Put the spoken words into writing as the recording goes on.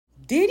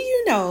Did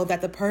you know that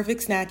the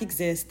perfect snack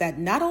exists that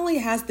not only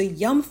has the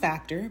yum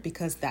factor,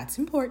 because that's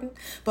important,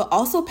 but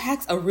also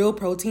packs a real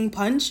protein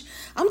punch?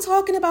 I'm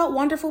talking about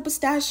Wonderful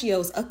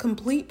Pistachios, a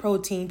complete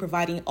protein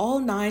providing all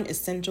 9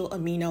 essential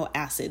amino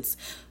acids.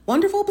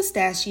 Wonderful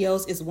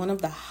Pistachios is one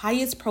of the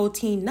highest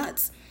protein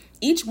nuts.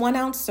 Each 1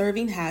 ounce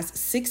serving has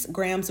 6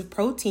 grams of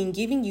protein,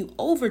 giving you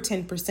over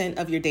 10%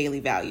 of your daily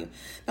value.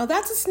 Now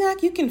that's a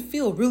snack you can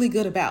feel really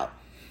good about.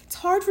 It's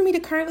hard for me to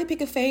currently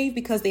pick a fave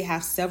because they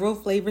have several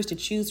flavors to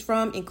choose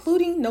from,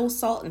 including no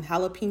salt and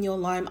jalapeno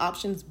lime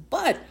options.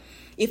 But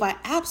if I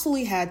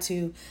absolutely had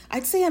to,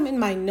 I'd say I'm in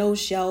my no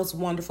shells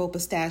Wonderful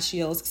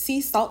Pistachios sea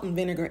salt and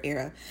vinegar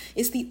era.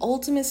 It's the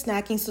ultimate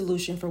snacking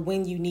solution for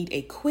when you need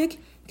a quick,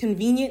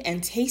 convenient,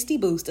 and tasty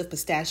boost of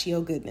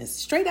pistachio goodness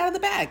straight out of the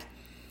bag.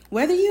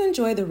 Whether you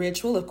enjoy the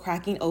ritual of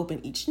cracking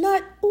open each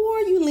nut or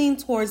you lean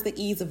towards the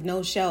ease of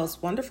no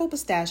shells, Wonderful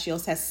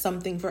Pistachios has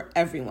something for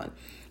everyone.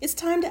 It's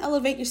time to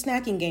elevate your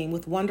snacking game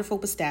with Wonderful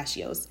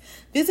Pistachios.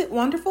 Visit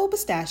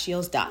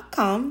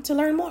wonderfulpistachios.com to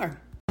learn more.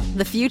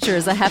 The future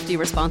is a hefty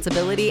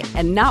responsibility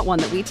and not one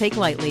that we take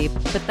lightly,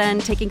 but then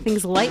taking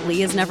things lightly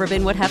has never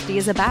been what Hefty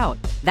is about.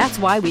 That's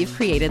why we've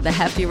created the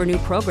Hefty Renew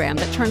program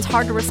that turns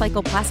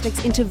hard-to-recycle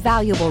plastics into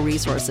valuable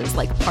resources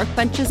like park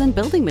benches and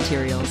building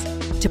materials.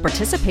 To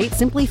participate,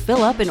 simply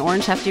fill up an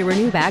orange Hefty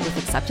Renew bag with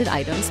accepted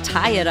items,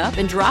 tie it up,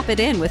 and drop it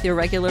in with your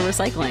regular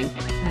recycling.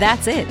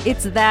 That's it.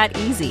 It's that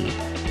easy.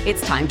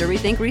 It's time to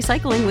rethink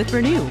recycling with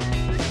Renew.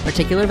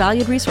 Particular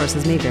valued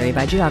resources may vary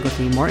by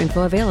geography. More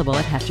info available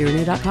at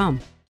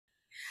heftyrenew.com.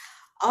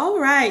 All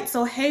right.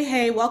 So,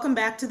 hey, welcome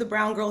back to the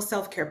Brown Girl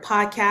Self-Care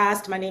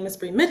Podcast. My name is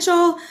Bree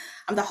Mitchell.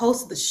 I'm the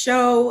host of the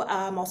show.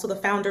 I'm also the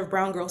founder of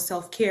Brown Girl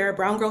Self-Care.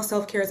 Brown Girl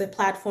Self-Care is a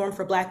platform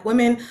for Black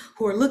women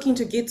who are looking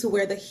to get to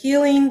where the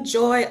healing,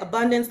 joy,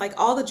 abundance, like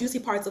all the juicy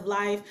parts of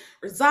life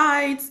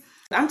resides.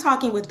 I'm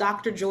talking with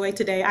Dr. Joy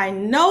today. I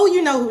know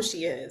you know who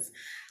she is.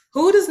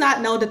 Who does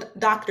not know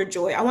Dr.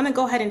 Joy? I want to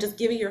go ahead and just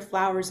give you your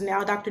flowers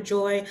now, Dr.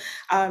 Joy.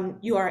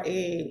 You are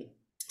a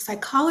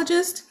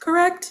psychologist,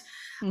 correct?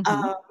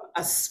 Mm-hmm.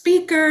 A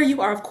speaker.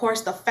 You are, of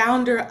course, the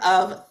founder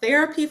of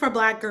Therapy for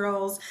Black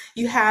Girls.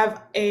 You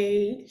have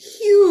a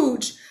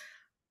huge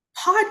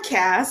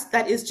podcast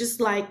that is just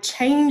like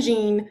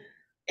changing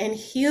and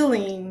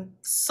healing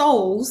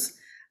souls.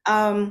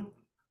 So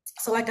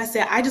like I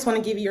said, I just want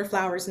to give you your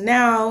flowers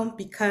now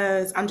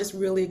because I'm just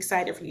really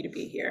excited for you to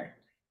be here.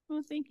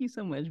 Well, thank you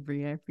so much,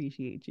 Bree. I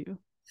appreciate you.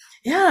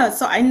 Yeah,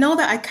 so I know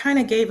that I kind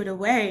of gave it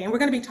away, and we're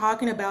going to be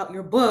talking about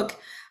your book,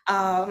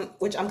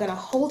 which I'm going to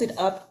hold it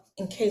up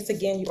in case,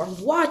 again, you are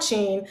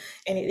watching,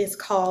 and it is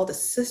called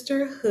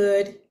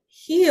Sisterhood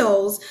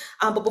Heals.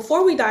 But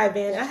before we dive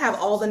in, I have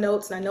all the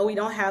notes, and I know we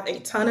don't have a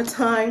ton of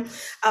time.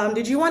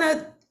 Did you want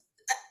to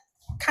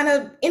kind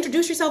of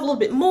introduce yourself a little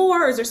bit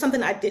more, or is there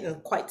something I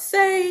didn't quite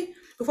say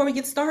before we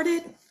get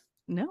started?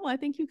 No, I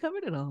think you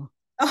covered it all.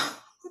 Oh,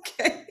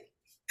 okay.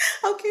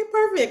 Okay,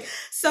 perfect.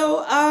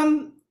 So,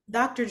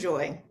 Dr.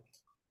 Joy,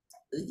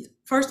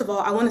 first of all,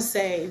 I want to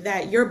say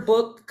that your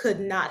book could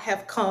not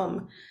have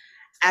come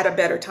at a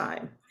better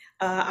time.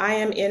 I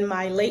am in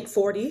my late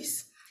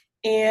 40s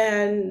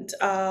and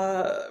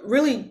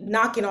really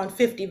knocking on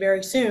 50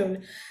 very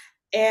soon.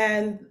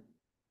 And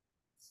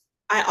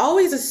I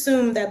always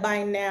assumed that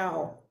by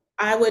now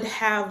I would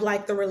have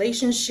like the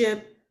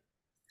relationship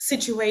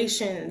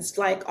situations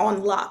like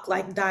on lock,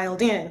 like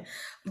dialed in.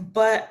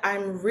 But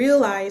I'm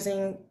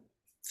realizing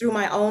through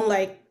my own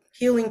like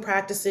healing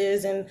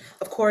practices and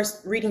of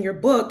course reading your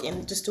book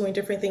and just doing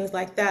different things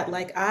like that,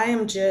 like I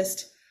am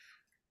just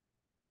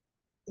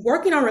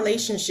working on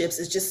relationships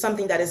is just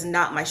something that is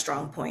not my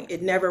strong point.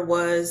 It never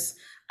was.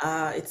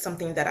 It's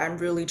something that I'm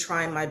really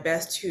trying my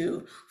best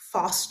to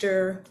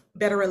foster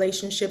better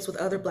relationships with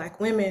other Black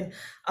women.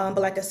 But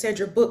like I said,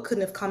 your book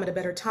couldn't have come at a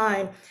better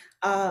time.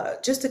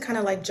 Just to kind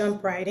of like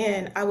jump right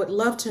in, I would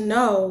love to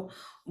know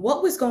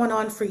what was going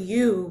on for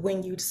you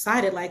when you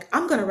decided like,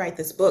 I'm going to write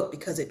this book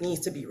because it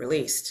needs to be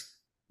released.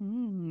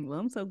 Well,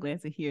 I'm so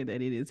glad to hear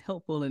that it is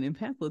helpful and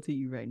impactful to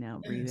you right now,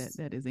 Bree. Yes.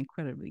 That is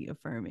incredibly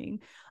affirming.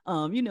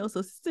 So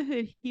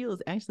Sisterhood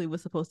Heals actually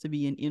was supposed to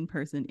be an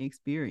in-person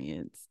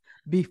experience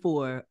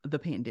before the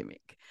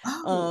pandemic.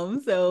 Oh.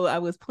 So I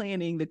was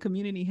planning, the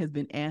community has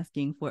been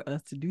asking for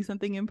us to do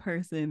something in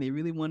person. They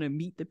really want to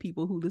meet the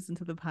people who listen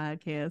to the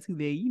podcast, who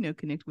they,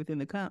 connect with in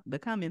the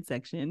comment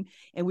section.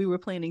 And we were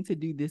planning to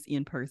do this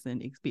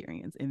in-person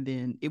experience. And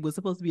then it was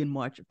supposed to be in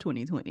March of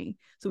 2020.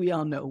 So we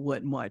all know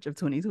what March of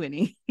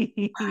 2020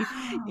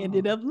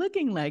 ended up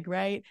looking like,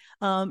 right?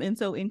 And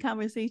so in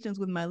conversations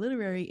with my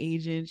literary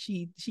agent,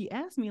 she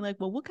asked me like,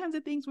 well, what kinds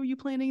of things were you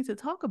planning to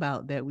talk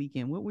about that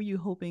weekend? What were you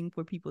hoping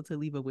for people to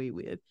leave away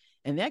with?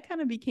 And that kind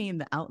of became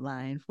the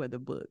outline for the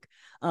book.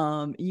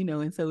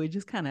 And so it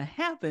just kind of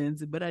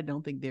happens, but I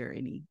don't think there are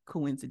any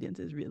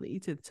coincidences really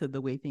to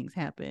the way things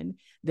happen,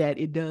 that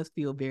it does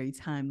feel very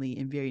timely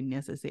and very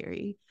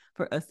necessary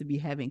for us to be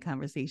having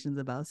conversations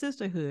about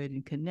sisterhood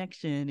and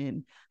connection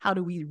and how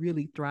do we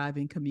really thrive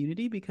in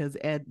community, because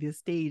at this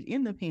stage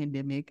in the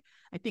pandemic,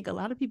 I think a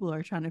lot of people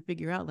are trying to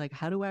figure out like,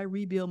 how do I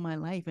rebuild my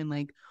life, and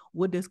like,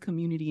 what does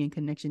community and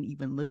connection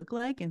even look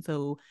like? And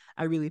so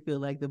I really feel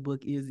like the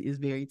book is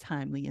very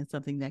timely and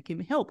something that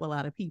can help a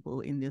lot of people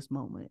in this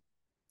moment.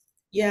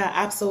 Yeah,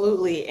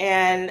 absolutely.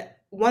 And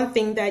one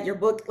thing that your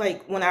book,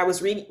 like when I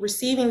was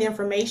receiving the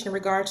information in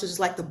regards to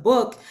just like the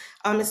book,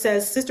 it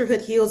says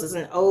Sisterhood Heals is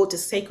an ode to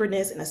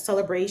sacredness and a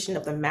celebration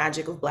of the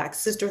magic of Black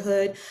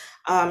sisterhood.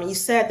 You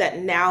said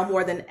that now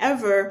more than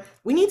ever,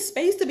 we need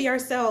space to be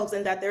ourselves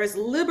and that there is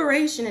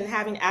liberation in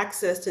having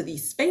access to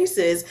these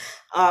spaces.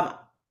 Um,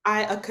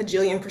 I a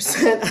cajillion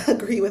percent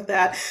agree with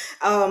that.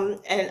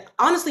 And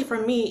honestly, for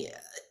me,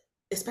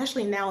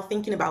 especially now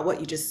thinking about what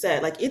you just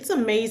said, like it's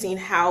amazing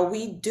how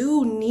we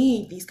do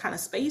need these kind of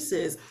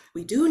spaces.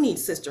 We do need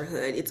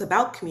sisterhood. It's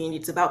about community,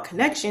 it's about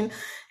connection,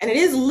 and it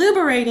is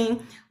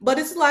liberating, but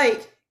it's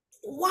like,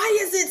 why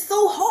is it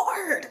so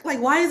hard?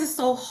 Like, why is it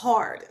so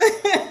hard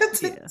Yeah.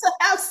 to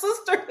have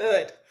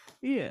sisterhood?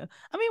 Yeah.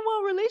 I mean,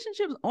 well,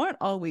 relationships aren't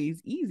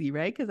always easy,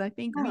 right? Because I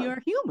think we Yeah.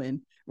 are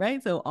human,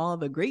 right? So all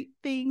the great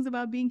things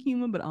about being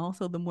human, but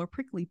also the more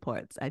prickly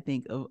parts, I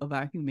think, of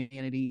our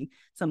humanity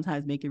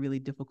sometimes make it really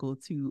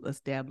difficult to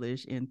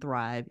establish and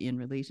thrive in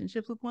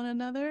relationships with one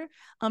another.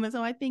 And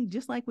so I think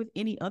just like with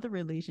any other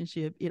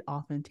relationship, it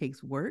often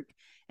takes work.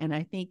 And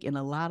I think in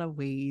a lot of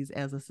ways,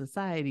 as a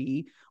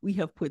society, we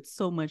have put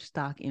so much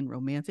stock in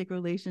romantic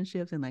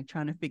relationships and like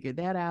trying to figure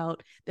that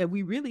out, that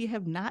we really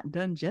have not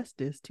done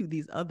justice to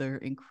these other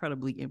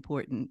incredibly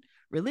important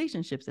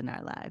relationships in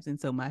our lives. And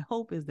so my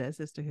hope is that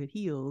Sisterhood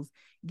Heals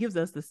gives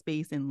us the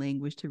space and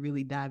language to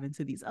really dive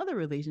into these other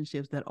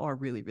relationships that are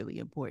really, really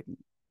important.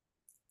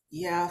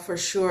 Yeah, for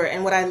sure.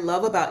 And what I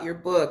love about your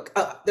book,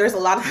 there's a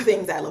lot of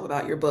things I love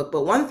about your book,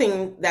 but one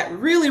thing that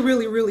really,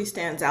 really, really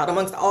stands out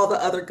amongst all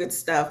the other good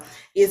stuff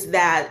is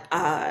that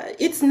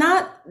it's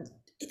not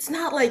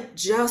like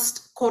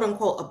just quote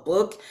unquote a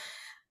book.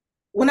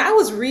 When I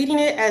was reading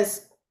it,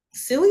 as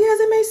silly as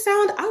it may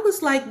sound, I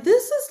was like,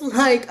 this is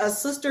like a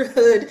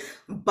sisterhood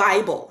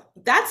Bible.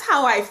 That's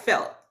how I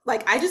felt.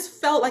 Like, I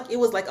just felt like it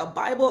was like a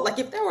Bible. Like,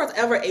 if there was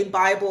ever a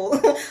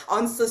Bible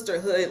on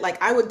sisterhood,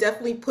 like, I would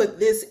definitely put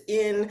this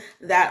in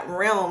that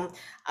realm.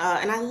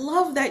 And I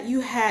love that you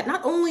had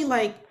not only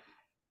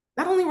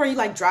were you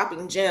like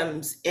dropping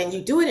gems and you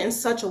do it in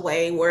such a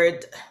way where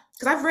it,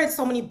 because I've read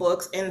so many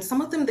books and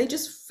some of them they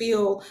just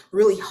feel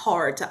really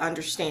hard to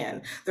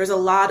understand. There's a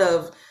lot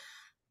of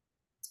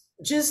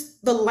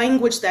just the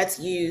language that's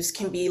used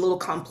can be a little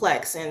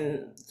complex,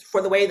 and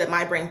for the way that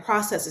my brain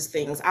processes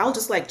things, I'll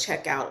just like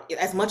check out.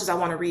 As much as I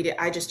want to read it,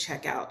 I just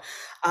check out.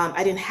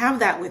 I didn't have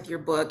that with your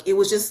book. It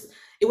was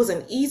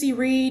an easy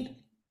read,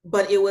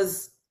 but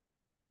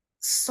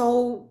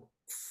so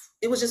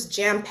it was just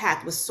jam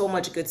packed with so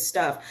much good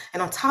stuff,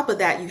 and on top of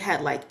that you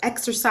had like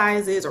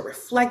exercises or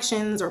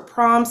reflections or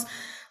prompts.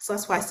 So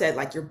that's why I said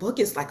like your book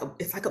is like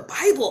it's like a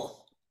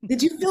Bible.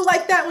 Did you feel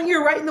like that when you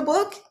were writing the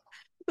book?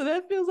 So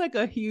that feels like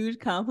a huge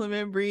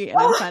compliment, Brie, and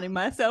I'm finding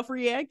myself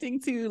reacting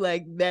to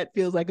like that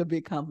feels like a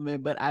big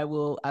compliment, but I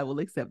will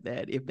accept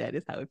that if that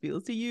is how it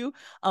feels to you.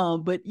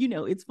 But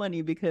it's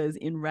funny because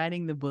in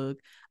writing the book,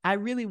 I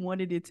really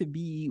wanted it to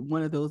be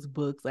one of those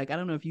books. Like I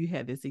don't know if you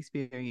had this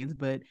experience,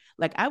 but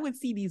like I would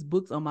see these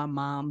books on my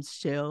mom's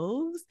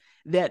shelves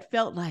that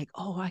felt like,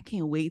 oh, I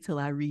can't wait till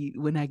I read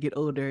when I get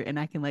older and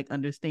I can like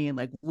understand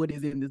like what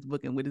is in this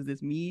book and what does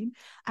this mean.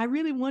 I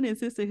really wanted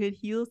Sisterhood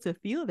Heals to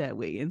feel that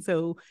way. And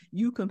so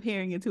you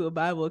comparing it to a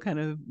Bible kind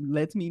of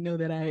lets me know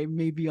that I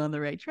may be on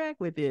the right track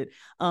with it.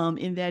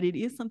 In that it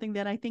is something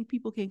that I think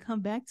people can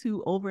come back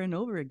to over and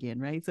over again,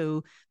 right?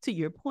 So to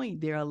your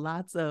point, there are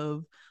lots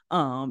of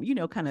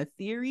kind of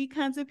theory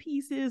kinds of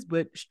pieces,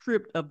 but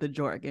stripped of the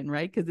jargon,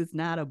 right? Because it's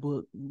not a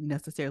book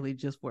necessarily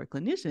just for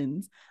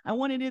clinicians. I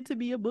wanted it to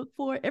be a book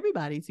for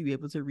everybody to be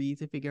able to read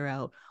to figure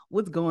out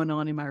what's going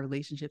on in my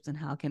relationships and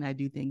how can I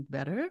do things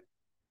better.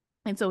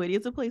 And so it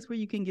is a place where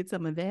you can get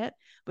some of that,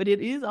 but it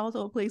is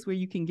also a place where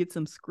you can get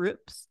some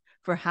scripts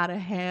for how to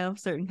have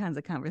certain kinds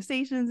of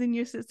conversations in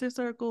your sister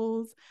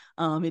circles.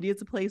 It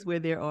is a place where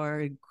there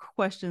are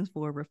questions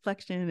for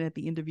reflection at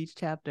the end of each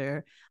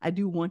chapter. I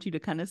do want you to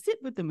kind of sit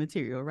with the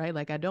material, right?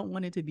 Like I don't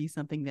want it to be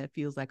something that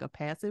feels like a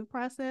passive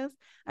process.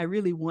 I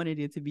really wanted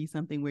it to be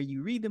something where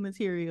you read the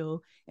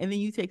material and then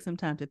you take some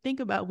time to think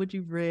about what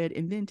you've read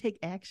and then take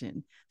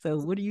action. So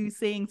what are you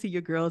saying to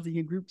your girls in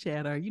your group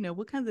chat, or,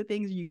 what kinds of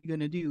things are you going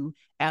to do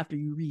after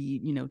you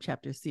read,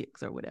 chapter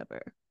 6 or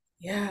whatever?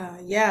 Yeah,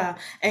 yeah.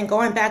 And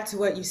going back to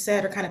what you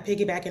said, or kind of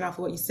piggybacking off of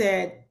what you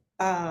said,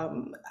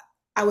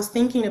 I was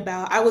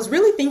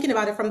really thinking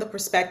about it from the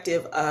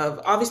perspective of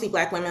obviously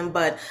Black women,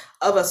 but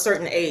of a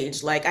certain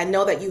age. Like, I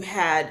know that you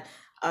had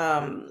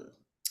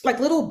like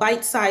little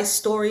bite-sized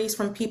stories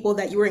from people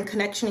that you were in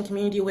connection and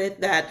community with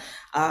that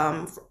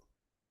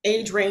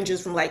age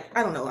ranges from like,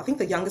 I don't know, I think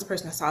the youngest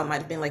person I saw might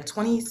have been like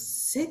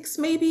 26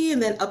 maybe,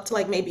 and then up to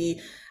like maybe,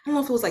 I don't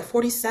know if it was like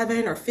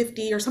 47 or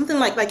 50 or something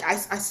like I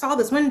saw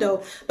this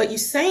window, but you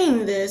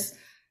saying this,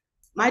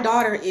 my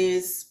daughter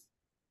is,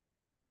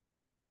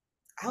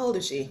 how old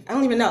is she? I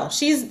don't even know.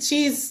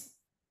 She's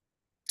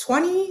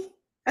 20,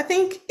 I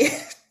think.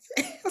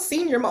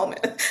 Senior moment.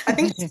 I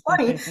think she's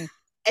 20.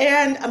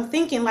 And I'm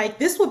thinking like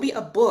this would be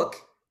a book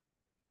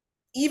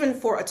even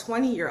for a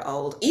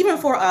 20-year-old, even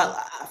for a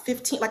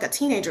 15, like a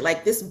teenager.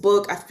 Like this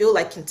book I feel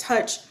like can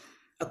touch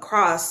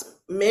across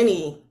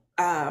many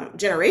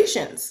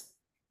generations.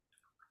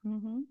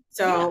 Mm-hmm. Yeah,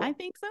 So I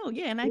think so.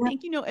 Yeah. And I yeah.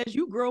 think, as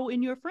you grow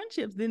in your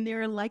friendships, then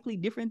there are likely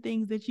different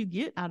things that you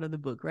get out of the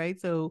book, right?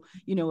 So,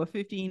 a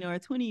 15 or a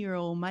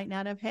 20-year-old might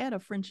not have had a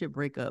friendship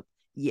breakup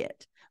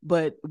yet.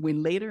 But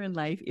when later in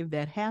life, if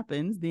that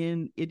happens,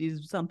 then it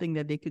is something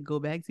that they could go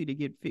back to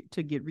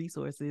get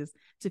resources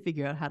to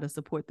figure out how to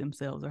support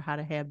themselves or how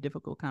to have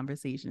difficult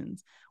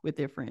conversations with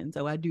their friends.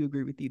 So I do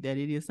agree with you that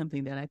it is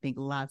something that I think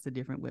lots of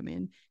different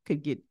women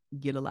could get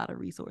a lot of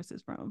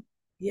resources from.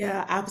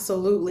 Yeah,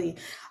 absolutely.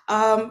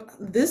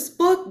 This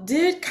book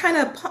did kind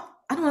of,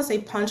 I don't want to say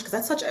punch because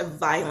that's such a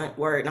violent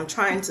word. I'm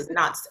trying to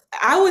not,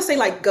 I always say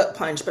like gut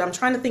punch, but I'm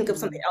trying to think of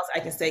something Mm. else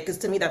I can say because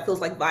to me that feels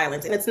like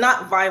violence and it's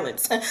not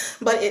violence,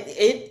 but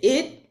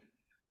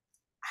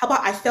how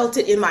about I felt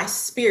it in my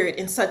spirit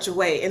in such a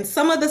way. And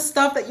some of the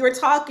stuff that you were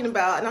talking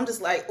about, and I'm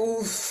just like,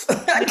 oof,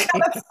 I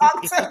gotta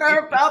talk to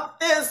her about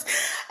this.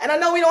 And I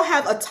know we don't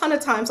have a ton of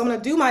time, so I'm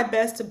gonna do my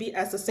best to be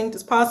as succinct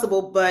as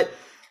possible, but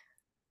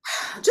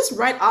just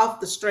right off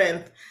the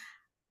strength,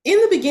 in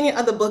the beginning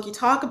of the book, you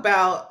talk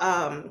about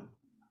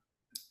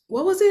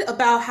what was it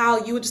about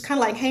how you would just kind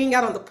of like hang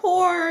out on the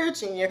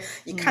porch and you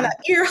kind of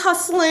Mm. ear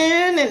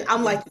hustling, and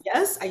I'm like,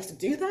 Yes. yes, I used to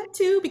do that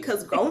too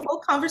because grown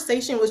folk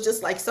conversation was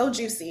just like so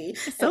juicy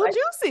and So like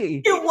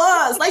juicy. it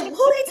was like,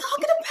 who are they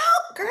talking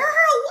about,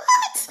 girl?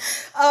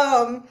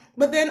 What?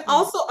 But then Mm.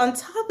 also on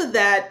top of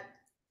that,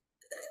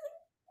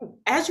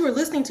 as you were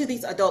listening to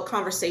these adult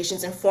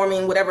conversations and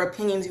forming whatever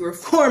opinions you were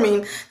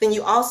forming, then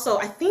you also,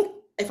 I think,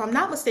 if I'm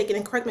not mistaken,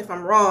 and correct me if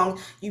I'm wrong,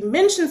 you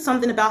mentioned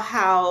something about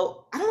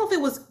how I don't know if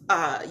it was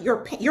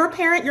your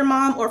parent, your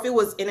mom, or if it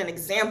was in an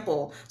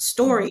example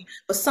story, Mhm.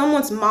 but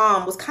someone's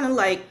mom was kind of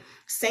like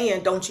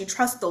saying, "Don't you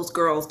trust those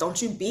girls?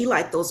 Don't you be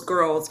like those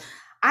girls?"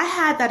 I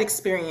had that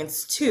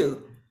experience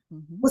too.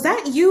 Mhm. Was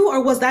that you,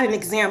 or was that an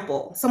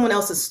example, someone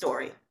else's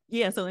story?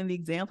 Yeah, so in the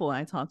example,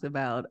 I talked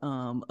about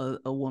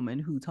a woman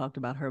who talked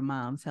about her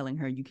mom telling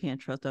her you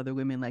can't trust other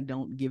women, like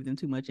don't give them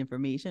too much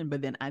information.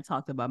 But then I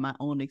talked about my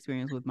own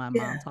experience with my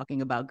mom Yeah.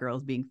 talking about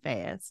girls being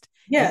fast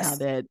and how Yes.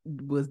 that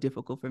was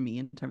difficult for me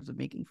in terms of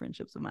making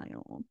friendships of my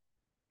own.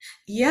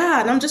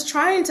 Yeah, and I'm just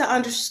trying to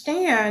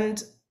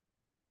understand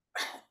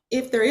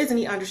if there is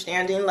any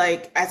understanding,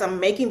 like as I'm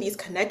making these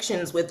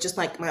connections with just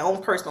like my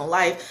own personal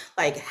life,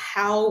 like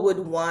how would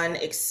one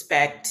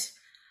expect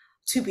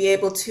to be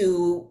able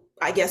to,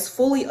 I guess,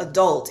 fully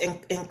adult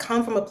and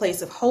come from a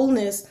place of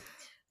wholeness,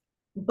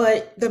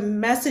 but the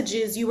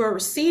messages you were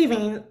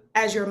receiving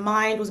as your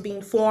mind was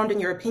being formed and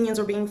your opinions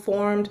were being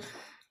formed,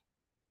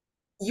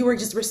 you were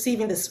just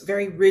receiving this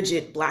very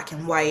rigid black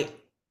and white,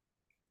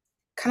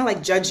 kind of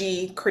like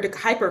judgy,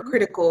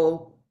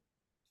 hypercritical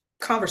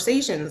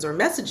conversations or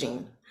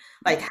messaging.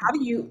 Like Yeah.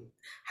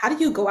 how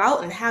do you go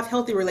out and have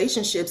healthy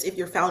relationships if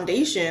your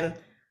foundation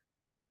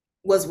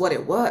was what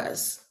it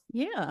was?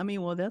 Yeah, I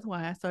mean, well, that's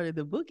why I started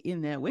the book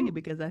in that way,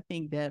 because I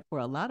think that for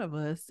a lot of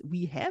us,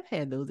 we have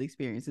had those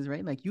experiences,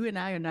 right? Like you and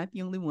I are not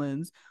the only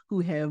ones who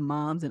have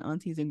moms and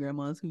aunties and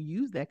grandmas who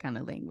use that kind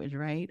of language,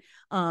 right?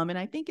 And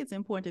I think it's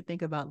important to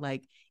think about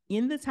like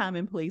in the time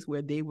and place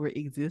where they were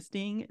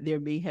existing, there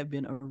may have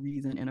been a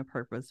reason and a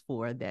purpose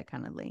for that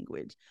kind of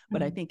language.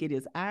 But I Mhm. think it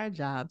is our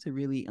job to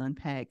really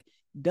unpack,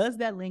 does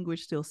that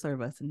language still serve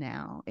us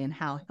now? And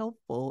how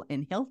helpful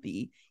and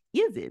healthy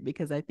is it?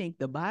 Because I think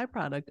the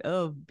byproduct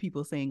of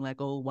people saying like,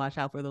 oh, watch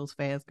out for those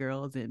fast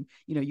girls and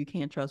you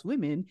can't trust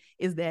women,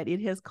 is that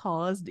it has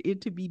caused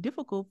it to be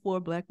difficult for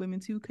Black women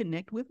to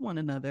connect with one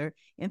another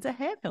and to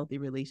have healthy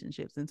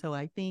relationships. And so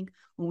I think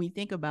when we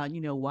think about,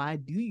 why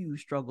do you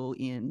struggle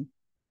in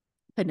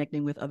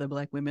connecting with other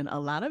Black women, a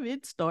lot of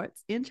it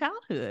starts in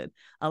childhood.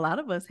 A lot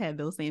of us had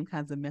those same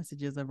kinds of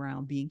messages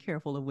around being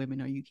careful of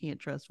women or you can't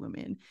trust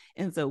women.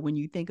 And so when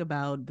you think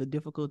about the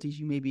difficulties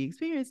you may be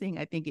experiencing,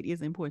 I think it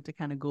is important to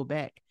kind of go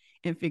back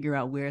and figure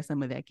out where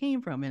some of that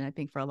came from. And I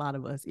think for a lot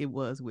of us, it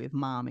was with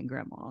mom and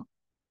grandma.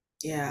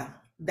 Yeah,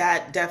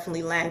 that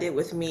definitely landed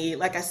with me.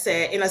 Like I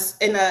said, in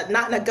a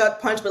not in a gut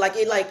punch, but like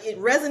it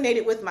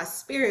resonated with my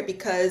spirit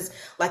because,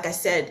 like I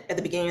said at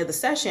the beginning of the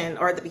session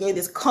or at the beginning of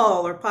this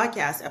call or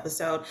podcast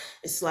episode,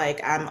 it's like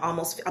I'm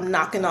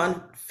knocking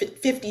on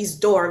 50's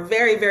door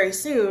very, very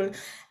soon,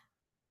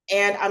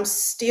 and I'm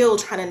still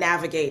trying to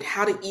navigate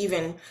how to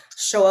even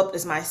show up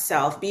as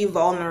myself, be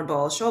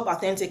vulnerable, show up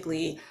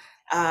authentically,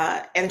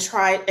 and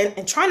trying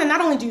to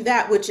not only do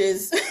that, which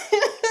is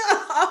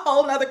a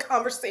whole nother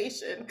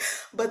conversation,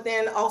 but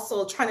then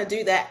also trying to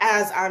do that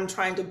as I'm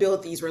trying to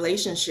build these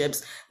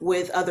relationships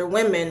with other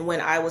women when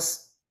I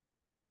was,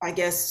 I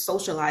guess,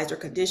 socialized or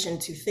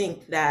conditioned to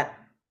think that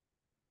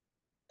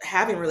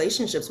having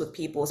relationships with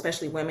people,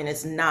 especially women,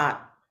 is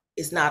not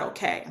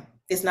okay.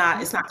 It's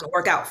not Yeah. going to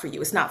work out for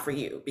you. It's not for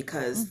you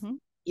because Mm-hmm.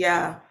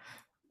 yeah.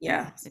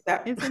 Yeah, Yeah,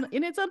 that.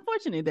 and it's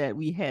unfortunate that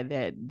we had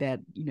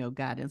that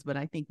guidance, but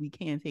I think we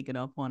can take it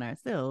upon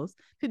ourselves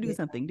to do Yeah.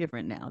 something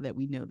different now that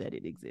we know that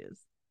it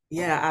exists.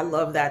 Yeah, I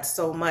love that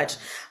so much.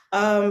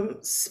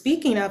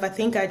 Speaking of, I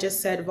think I just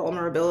said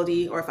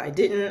vulnerability, or if I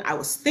didn't, I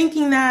was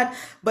thinking that.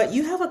 But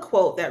you have a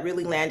quote that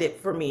really landed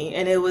for me,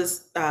 and it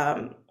was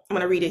I'm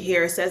going to read it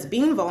here. It says,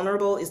 "Being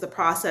vulnerable is the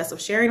process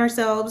of sharing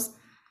ourselves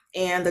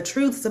and the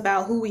truths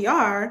about who we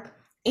are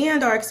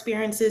and our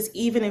experiences,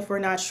 even if we're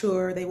not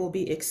sure they will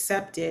be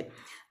accepted."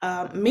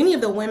 Many of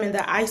the women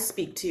that I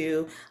speak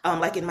to,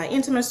 like in my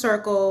intimate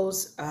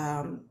circles,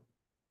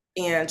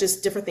 and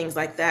just different things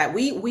like that.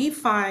 We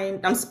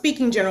find, I'm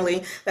speaking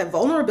generally, that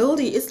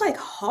vulnerability is like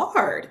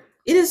hard.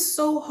 It is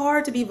so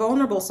hard to be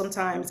vulnerable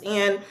sometimes,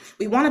 and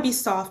we want to be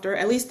softer.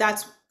 At least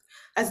that's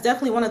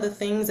definitely one of the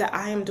things that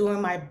I am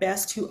doing my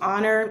best to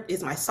honor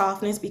is my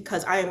softness,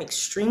 because I am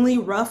extremely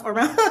rough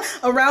around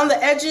around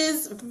the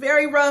edges,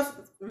 very rough,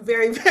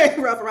 very very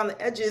rough around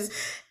the edges,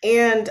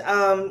 and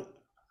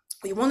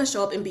we want to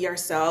show up and be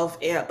ourselves,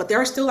 but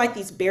there are still like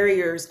these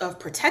barriers of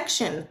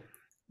protection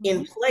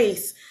in Mm-hmm.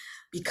 place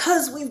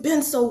because we've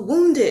been so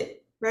wounded,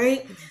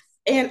 right? Yes.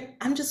 And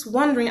I'm just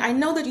wondering, I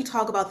know that you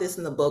talk about this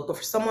in the book, but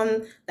for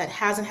someone that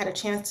hasn't had a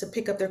chance to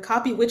pick up their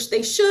copy, which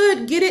they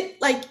should get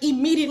it like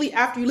immediately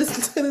after you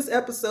listen to this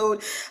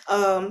episode,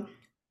 um,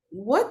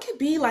 what could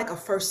be like a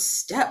first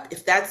step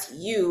if that's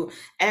you?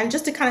 And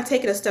just to kind of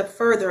take it a step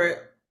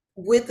further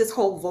with this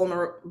whole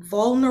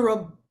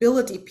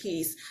vulnerability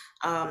piece,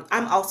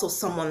 I'm also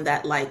someone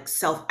that like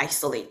self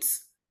isolates.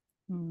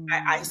 I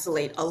Mm-hmm.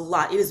 isolate a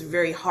lot. It is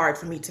very hard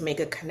for me to make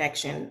a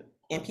connection,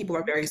 and people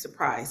are very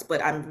surprised,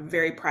 but I'm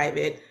very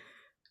private,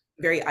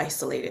 very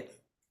isolated.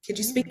 Could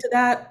you speak Yeah. to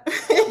that?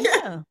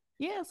 Yeah.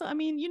 Yeah. So I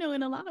mean,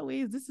 in a lot of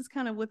ways, this is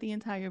kind of what the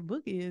entire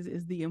book is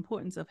the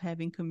importance of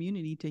having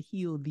community to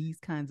heal these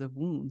kinds of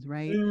wounds,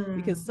 right?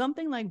 Because Mm,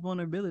 something like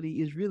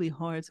vulnerability is really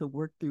hard to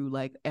work through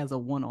like as a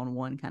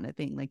one-on-one kind of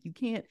thing. Like you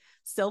can't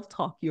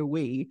self-talk your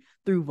way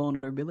through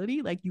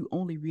vulnerability. Like you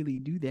only really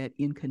do that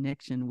in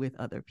connection with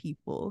other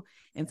people.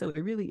 And so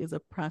it really is a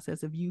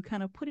process of you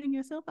kind of putting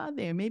yourself out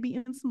there, maybe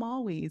in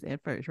small ways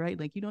at first, right?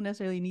 Like you don't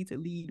necessarily need to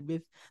lead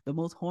with the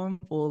most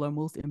harmful or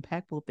most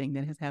impactful thing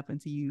that has happened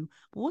to you,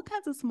 but what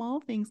kinds of small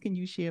things can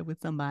you share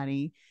with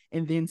somebody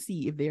and then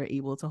see if they're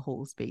able to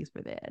hold space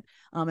for that?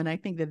 And I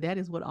think that that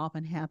is what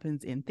often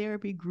happens in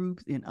therapy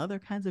groups, in other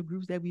kinds of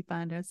groups that we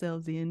find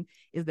ourselves in,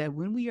 is that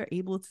when we are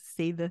able to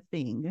say the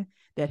thing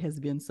that has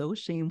been so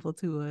shameful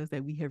to us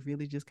that we have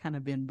really just kind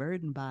of been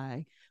burdened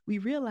by, we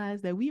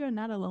realize that we are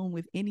not alone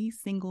with any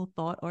single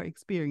thought or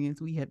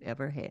experience we have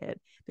ever had.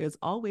 There's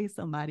always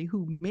somebody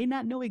who may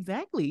not know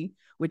exactly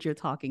what you're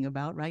talking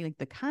about, right? Like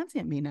the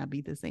content may not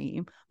be the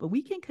same, but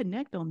we can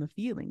connect on the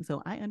feeling.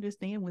 So I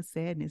understand what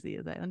sadness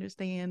is. I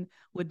understand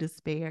what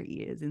despair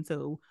is. And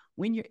so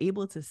when you're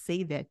able to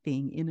say that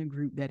thing in a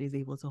group that is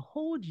able to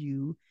hold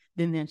you,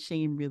 then that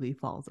shame really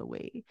falls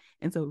away.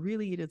 And so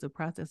really it is a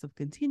process of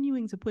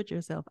continuing to put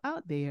yourself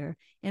out there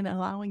and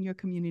allowing your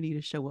community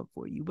to show up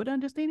for you, but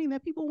understanding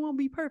that people won't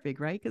be perfect,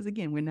 right? Because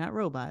again, we're not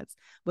robots,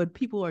 but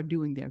people are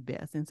doing their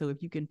best. And so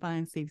if you can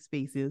find safe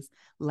spaces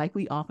like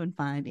we often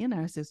find in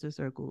our sister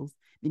circles,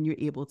 then you're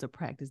able to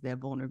practice that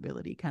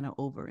vulnerability kind of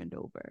over and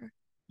over.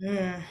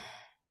 mm,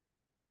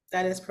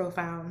 that is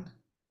profound.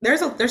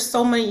 There's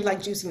so many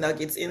like juicy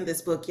nuggets in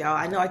this book, y'all.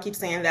 I know I keep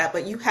saying that,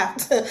 but you have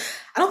to.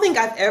 I don't think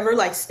I've ever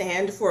like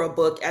stand for a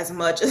book as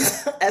much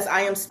as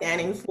I am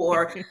standing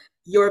for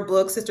your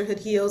book, Sisterhood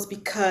Heals,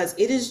 because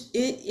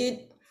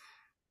it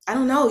I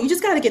don't know. You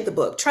just got to get the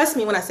book. Trust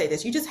me when I say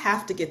this. You just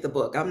have to get the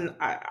book.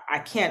 I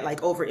can't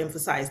like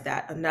overemphasize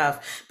that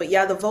enough. But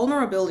yeah, the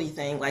vulnerability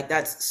thing, like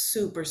that's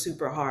super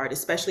super hard,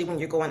 especially when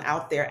you're going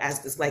out there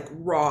as this like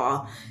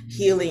raw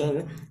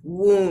healing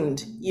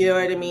wound. You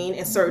know what I mean?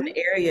 In certain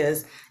Mm-hmm.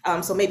 areas.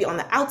 So maybe on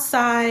the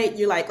outside,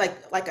 you're like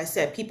I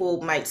said,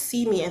 people might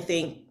see me and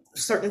think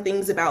certain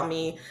things about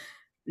me,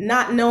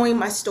 not knowing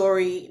my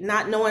story,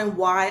 not knowing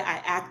why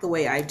I act the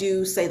way I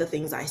do, say the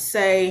things I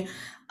say.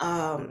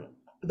 Um,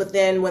 but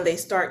then when I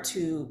start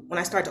to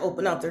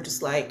open up, they're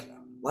just like,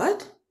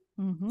 what?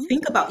 Mm-hmm.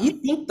 You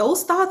think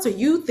those thoughts, or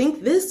you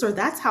think this, or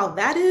that's how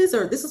that is,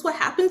 or this is what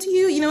happened to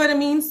you. You know what I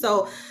mean?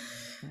 So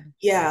Yeah.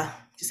 yeah,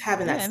 just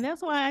having Yeah, that. and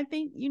that's why I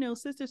think,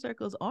 sister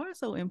circles are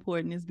so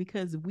important is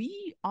because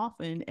we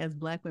often, as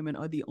Black women,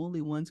 are the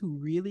only ones who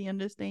really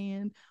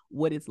understand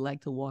what it's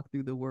like to walk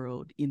through the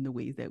world in the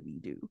ways that we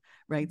do,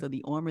 right? So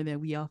the armor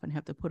that we often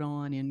have to put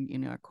on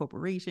in our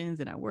corporations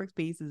and our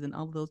workspaces and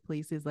all of those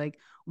places, like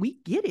we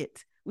get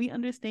it. We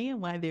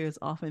understand why there's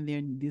often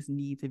this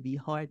need to be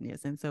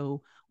hardness. And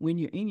so when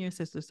you're in your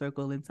sister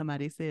circle and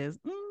somebody says,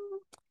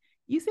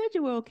 you said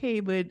you were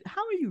okay, but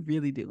how are you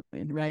really doing?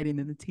 Right. And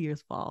then the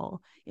tears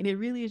fall. And it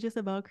really is just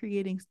about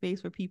creating space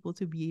for people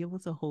to be able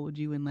to hold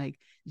you and like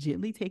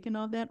gently taking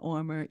off that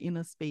armor in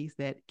a space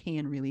that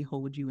can really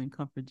hold you and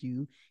comfort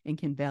you and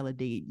can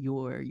validate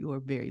your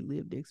very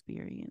lived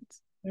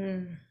experience.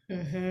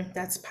 Mm-hmm.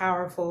 That's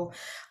powerful.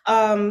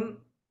 Um,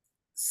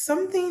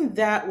 Something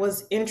that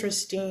was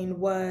interesting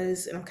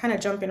was, and I'm kind of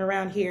jumping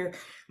around here,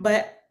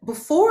 but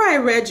before I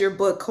read your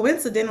book,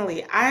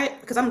 coincidentally,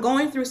 because I'm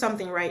going through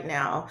something right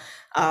now.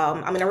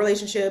 I'm in a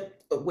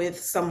relationship with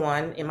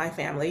someone in my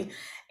family,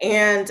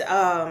 and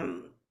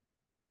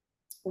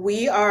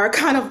we are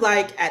kind of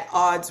like at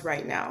odds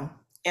right now,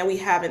 and we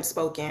haven't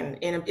spoken,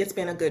 and it's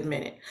been a good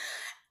minute.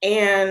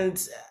 And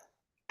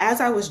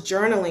as I was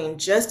journaling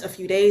just a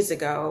few days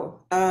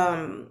ago,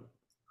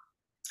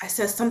 I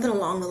said something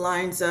along the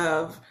lines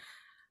of,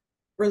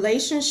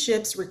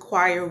 relationships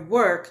require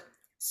work.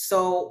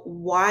 So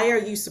why are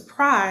you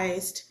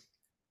surprised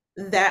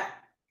that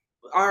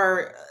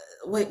our,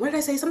 wait, what did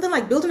I say? Something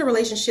like building a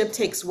relationship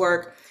takes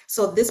work.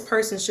 So this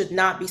person should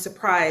not be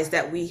surprised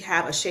that we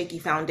have a shaky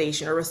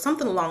foundation or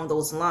something along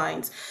those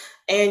lines.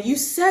 And you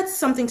said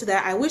something to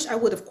that. I wish I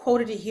would have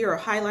quoted it here or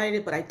highlighted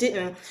it, but I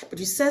didn't. But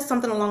you said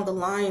something along the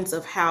lines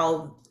of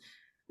how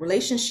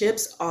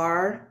relationships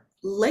are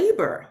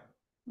labor.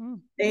 Mm-hmm.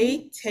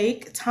 They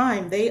take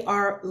time. They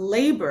are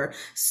labor.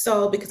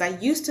 So, because I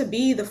used to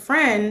be the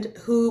friend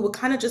who would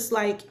kind of just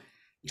like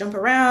jump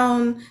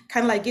around,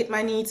 kind of like get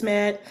my needs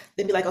met,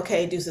 then be like,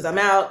 okay, deuces, I'm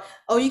out.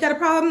 Oh, you got a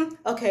problem?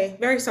 Okay,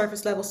 very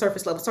surface level,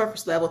 surface level,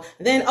 surface level.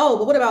 Then, oh,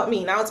 but what about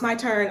me? Now it's my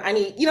turn. I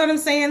need, you know what I'm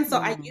saying? So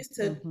I used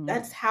to, Mm-hmm.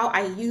 that's how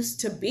I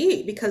used to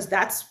be because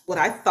that's what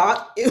I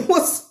thought it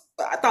was.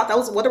 I thought that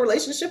was what a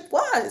relationship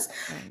was.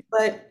 Right.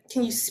 But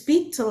can you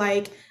speak to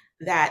like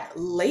that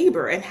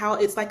labor and how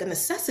it's like a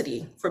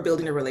necessity for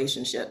building a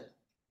relationship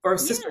or a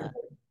Yeah. sisterhood?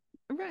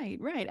 Right,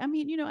 right. I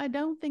mean, I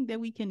don't think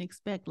that we can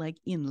expect, like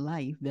in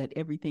life, that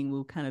everything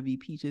will kind of be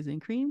peaches and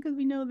cream because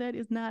we know that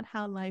is not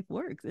how life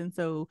works. And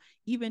so,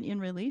 even in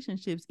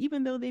relationships,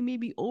 even though they may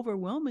be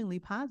overwhelmingly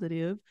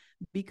positive,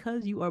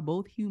 because you are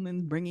both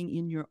humans bringing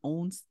in your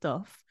own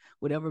stuff,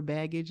 whatever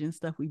baggage and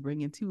stuff we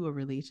bring into a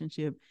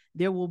relationship,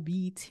 there will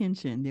be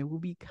tension, there will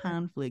be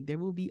conflict, there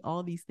will be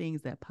all these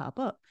things that pop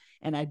up.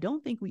 And I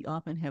don't think we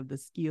often have the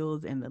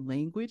skills and the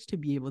language to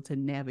be able to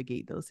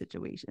navigate those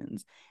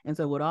situations. And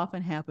so what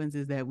often happens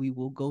is that we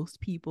will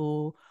ghost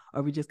people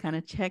or we just kind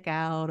of check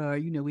out or,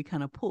 we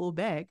kind of pull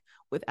back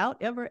without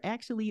ever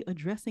actually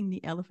addressing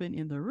the elephant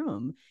in the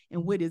room.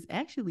 And what is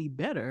actually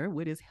better,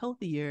 what is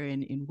healthier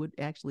and what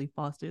actually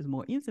fosters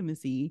more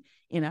intimacy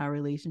in our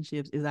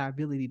relationships is our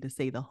ability to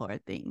say the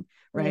hard thing,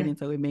 right? Mm, And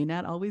so it may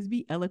not always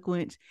be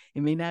eloquent.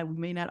 We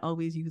may not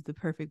always use the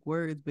perfect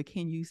words, but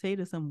can you say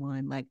to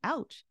someone like,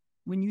 ouch,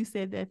 when you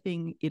said that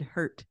thing, it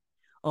hurt,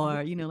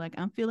 or like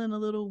I'm feeling a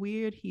little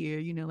weird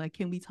here, like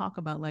can we talk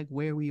about like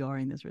where we are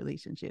in this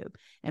relationship?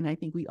 And I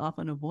think we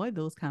often avoid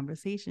those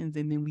conversations,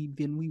 and then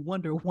we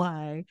wonder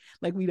why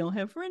like we don't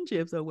have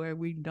friendships or where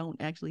we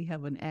don't actually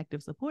have an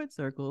active support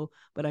circle.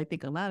 But I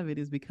think a lot of it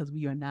is because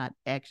we are not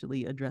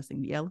actually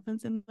addressing the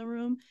elephants in the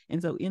room.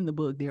 And so in the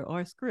book there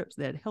are scripts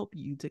that help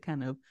you to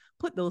kind of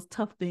put those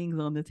tough things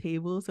on the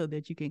table so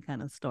that you can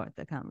kind of start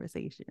the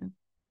conversation.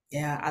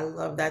 yeah, I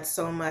love that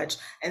so much.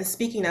 And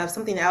speaking of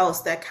something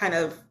else that kind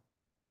of,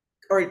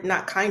 or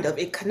not kind of,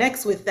 it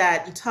connects with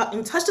that.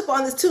 You touched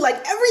upon this too, like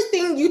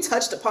everything you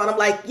touched upon. I'm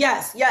like,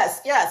 yes,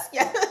 yes, yes,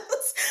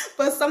 yes.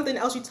 But something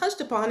else you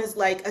touched upon is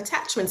like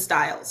attachment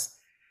styles,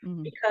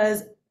 Mm-hmm.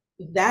 because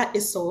that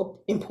is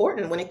so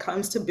important when it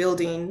comes to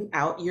building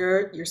out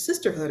your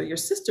sisterhood or your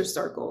sister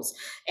circles.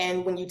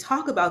 And when you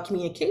talk about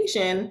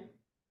communication,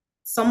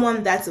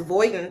 someone that's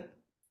avoidant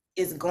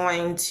is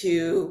going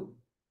to,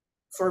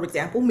 for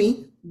example,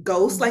 me,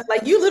 ghost, like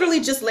you literally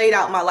just laid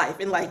out my life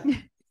in like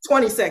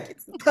 20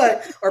 seconds.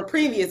 But or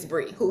previous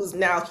Brie, who's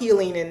now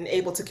healing and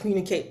able to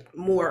communicate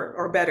more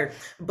or better.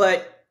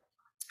 But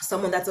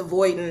someone that's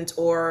avoidant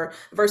or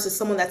versus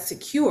someone that's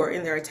secure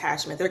in their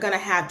attachment, they're going to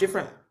have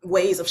different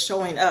ways of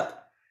showing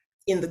up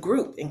in the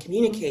group and Mm-hmm.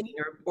 communicating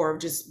or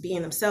just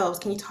being themselves.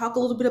 Can you talk a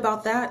little bit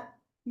about that?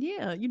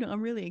 Yeah,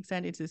 I'm really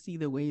excited to see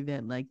the way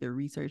that like the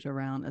research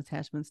around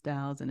attachment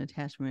styles and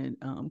attachment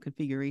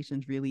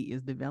configurations really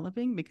is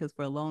developing, because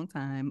for a long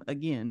time,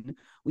 again,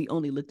 we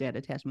only looked at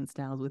attachment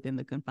styles within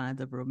the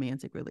confines of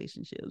romantic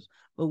relationships.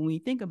 But when we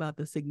think about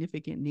the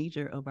significant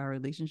nature of our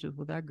relationships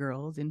with our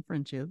girls and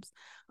friendships,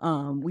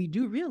 we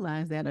do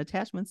realize that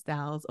attachment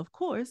styles, of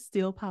course,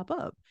 still pop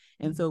up.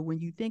 And so when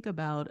you think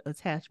about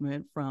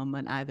attachment from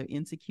an either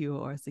insecure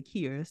or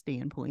secure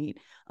standpoint,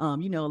 a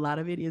lot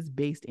of it is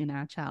based in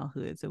our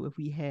childhood. So if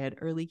we had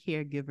early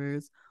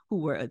caregivers who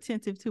were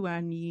attentive to our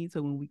needs,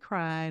 so when we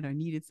cried or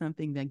needed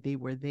something, like they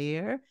were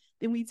there,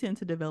 then we tend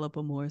to develop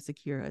a more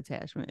secure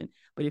attachment.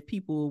 But if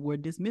people were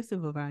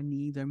dismissive of our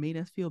needs or made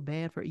us feel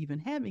bad for even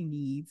having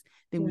needs,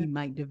 then Yeah. we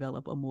might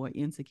develop a more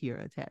insecure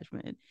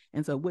attachment.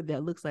 And so what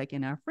that looks like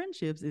in our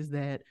friendships is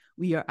that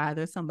we are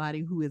either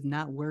somebody who is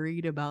not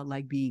worried about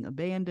like being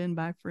abandoned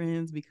by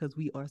friends because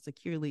we are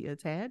securely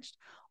attached,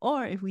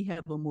 or if we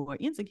have a more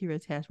insecure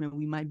attachment,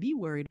 we might be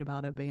worried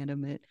about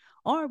abandonment,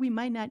 or we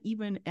might not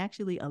even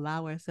actually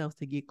allow ourselves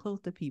to get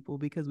close to people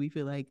because we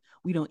feel like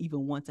we don't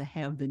even want to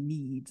have the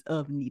needs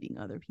of needing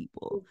validating other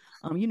people.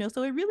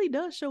 So it really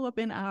does show up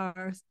in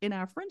our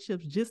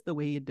friendships just the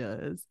way it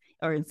does,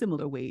 or in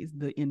similar ways,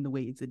 in the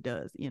ways it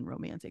does in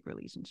romantic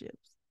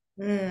relationships.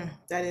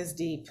 That is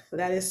deep.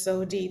 That is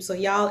so deep. So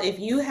y'all, if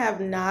you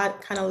have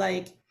not kind of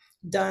like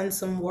done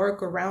some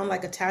work around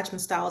like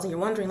attachment styles and you're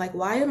wondering like,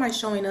 why am I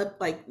showing up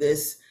like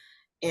this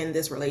in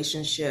this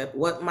relationship?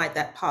 What might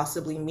that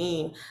possibly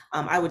mean?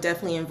 I would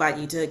definitely invite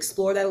you to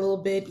explore that a little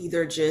bit,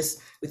 either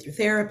just with your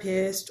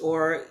therapist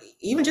or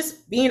even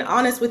just being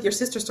honest with your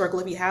sister circle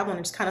if you have one,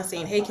 and just kind of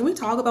saying, hey, can we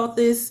talk about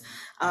this?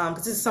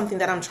 Because this is something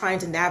that I'm trying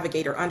to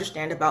navigate or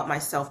understand about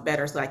myself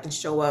better so that I can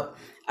show up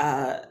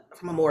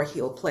from a more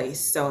healed place.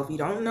 So if you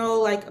don't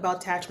know like about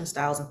attachment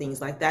styles and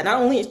things like that,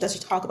 not only does she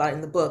talk about it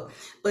in the book,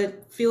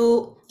 but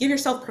give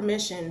yourself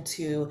permission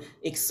to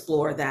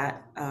explore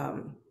that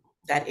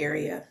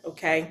area.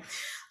 Okay.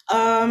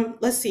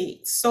 Let's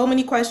see. So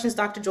many questions,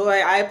 Dr.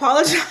 Joy. I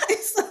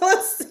apologize.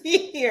 Let's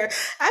see here.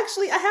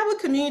 Actually, I have a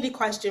community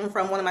question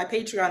from one of my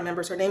Patreon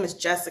members. Her name is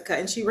Jessica,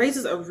 and she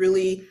raises a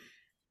really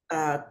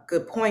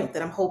good point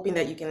that I'm hoping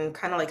that you can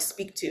kind of like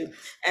speak to.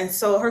 And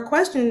so her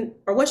question,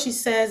 or what she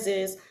says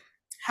is,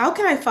 how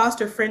can I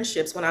foster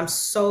friendships when I'm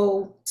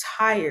so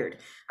tired?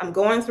 I'm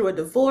going through a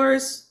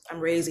divorce. I'm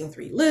raising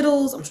three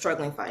littles. I'm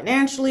struggling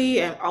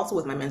financially and also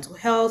with my mental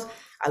health.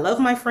 I love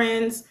my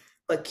friends,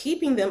 but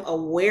keeping them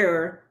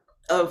aware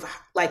of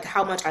like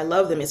how much I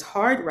love them is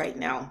hard right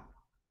now.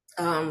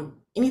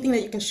 Anything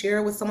that you can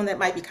share with someone that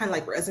might be kind of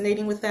like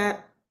resonating with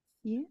that?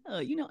 Yeah,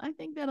 I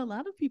think that a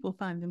lot of people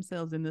find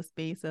themselves in the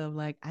space of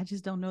like, I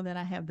just don't know that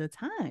I have the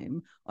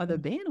time or the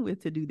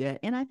bandwidth to do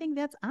that. And I think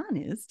that's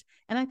honest.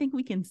 And I think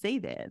we can say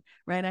that,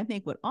 right? I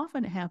think what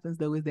often happens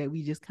though is that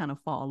we just kind of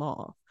fall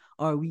off,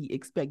 or we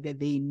expect that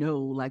they know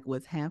like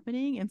what's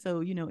happening. And so,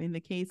 in the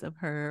case of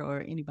her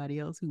or anybody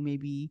else who may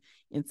be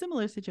in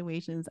similar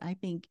situations, I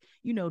think,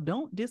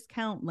 don't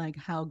discount like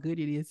how good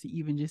it is to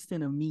even just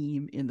send a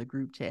meme in the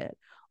group chat,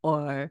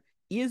 or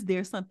is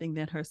there something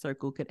that her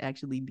circle could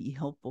actually be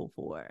helpful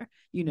for?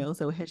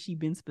 So has she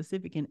been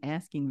specific in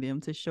asking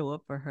them to show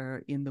up for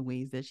her in the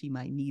ways that she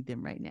might need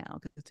them right now?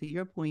 Because to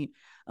your point,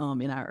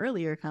 in our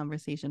earlier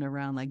conversation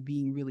around like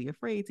being really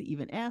afraid to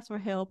even ask for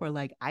help, or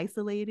like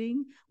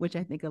isolating, which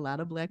I think a lot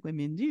of Black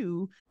women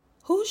do.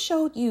 Who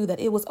showed you that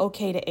it was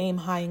okay to aim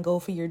high and go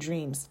for your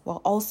dreams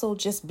while also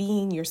just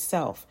being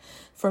yourself?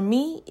 For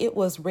me, it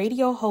was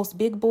radio host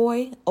Big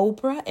Boy,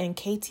 Oprah, and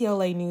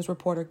KTLA news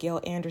reporter Gail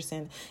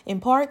Anderson.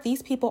 In part,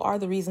 these people are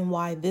the reason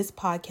why this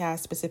podcast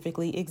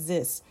specifically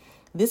exists.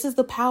 This is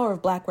the power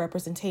of Black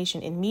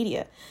representation in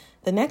media.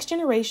 The next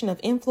generation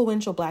of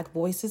influential Black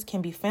voices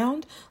can be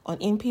found on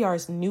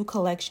NPR's new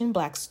collection,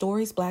 Black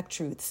Stories, Black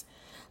Truths.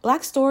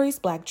 Black Stories,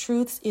 Black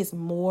Truths is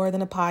more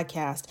than a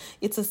podcast.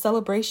 It's a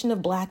celebration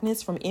of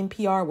Blackness from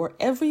NPR, where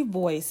every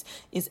voice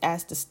is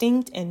as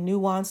distinct and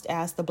nuanced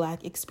as the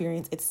Black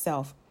experience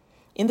itself.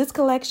 In this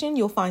collection,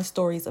 you'll find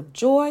stories of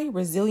joy,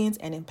 resilience,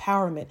 and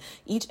empowerment.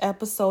 Each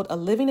episode a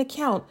living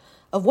account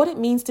of what it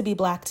means to be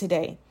Black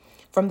today.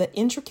 From the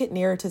intricate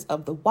narratives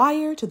of The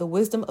Wire to the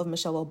wisdom of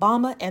Michelle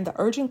Obama and the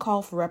urgent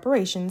call for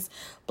reparations,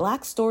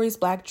 Black Stories,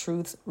 Black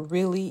Truths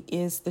really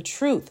is the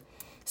truth.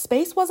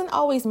 Space wasn't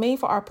always made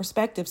for our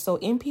perspective, so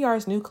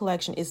NPR's new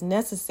collection is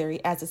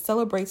necessary as it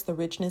celebrates the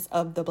richness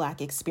of the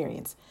Black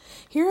experience.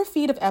 Here are a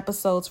feed of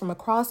episodes from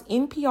across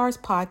NPR's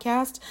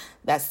podcast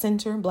that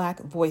center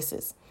Black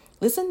voices.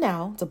 Listen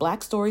now to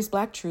Black Stories,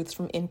 Black Truths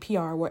from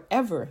NPR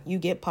wherever you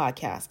get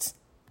podcasts.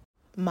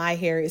 My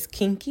hair is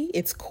kinky,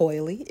 it's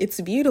coily,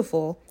 it's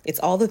beautiful, it's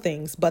all the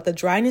things, but the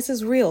dryness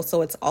is real,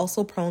 so it's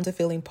also prone to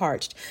feeling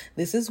parched.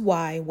 This is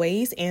why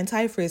Ouai's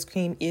Anti-Frizz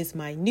Cream is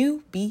my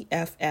new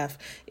BFF.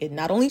 It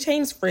not only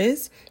changes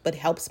frizz, but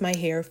helps my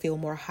hair feel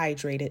more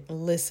hydrated.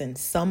 Listen,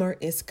 summer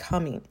is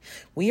coming.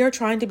 We are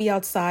trying to be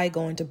outside,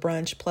 going to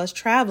brunch, plus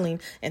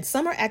traveling, and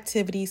summer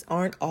activities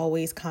aren't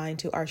always kind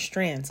to our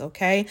strands,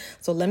 okay?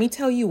 So let me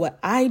tell you what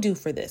I do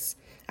for this.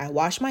 I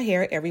wash my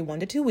hair every 1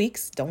 to 2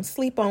 weeks. Don't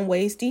sleep on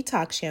Ouai's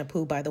Detox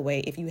Shampoo, by the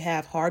way, if you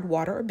have hard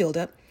water or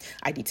buildup.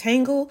 I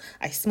detangle,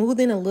 I smooth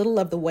in a little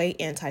of the Ouai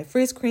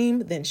Anti-Frizz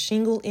Cream, then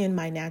shingle in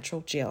my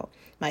natural gel.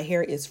 My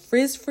hair is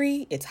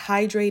frizz-free, it's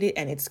hydrated,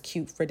 and it's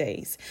cute for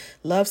days.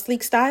 Love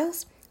sleek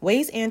styles?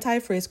 Ouai's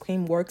Anti-Frizz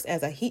Cream works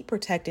as a heat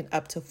protectant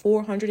up to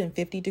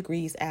 450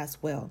 degrees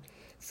as well.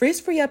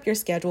 Frizz-free up your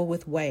schedule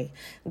with Ouai.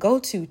 Go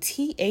to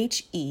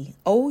THEOUAI.com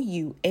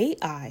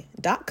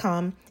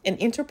and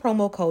enter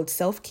promo code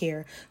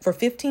SELFCARE for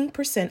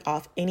 15%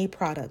 off any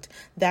product.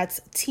 That's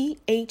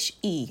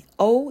THEOUAI.com,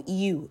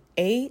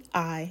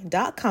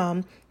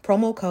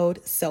 promo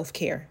code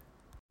SELFCARE.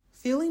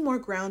 Feeling more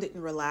grounded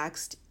and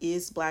relaxed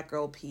is Black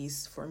girl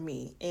peace for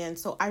me. And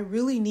so I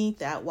really need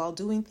that while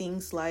doing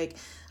things like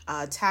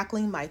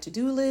tackling my to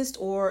do list,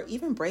 or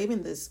even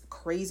braving this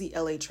crazy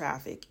LA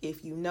traffic.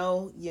 If you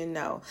know, you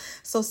know.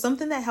 So,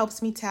 something that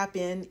helps me tap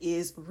in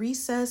is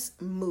Recess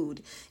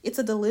Mood. It's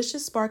a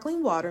delicious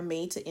sparkling water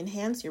made to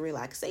enhance your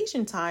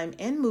relaxation time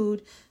and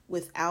mood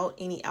without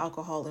any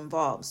alcohol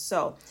involved.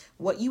 So,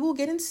 what you will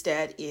get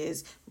instead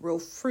is real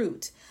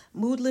fruit,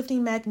 mood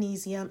lifting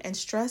magnesium, and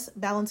stress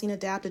balancing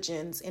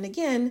adaptogens. And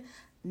again,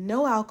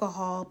 no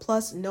alcohol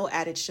plus no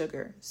added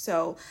sugar.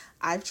 So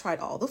I've tried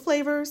all the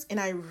flavors and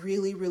I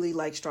really, really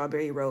like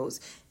strawberry rose.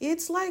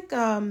 It's like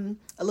a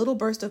little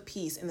burst of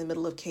peace in the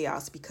middle of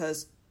chaos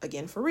because,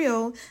 again, for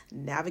real,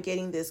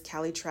 navigating this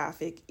Cali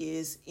traffic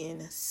is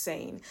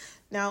insane.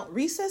 Now,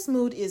 Recess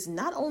Mood is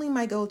not only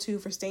my go-to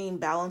for staying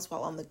balanced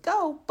while on the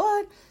go,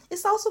 but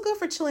it's also good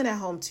for chilling at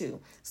home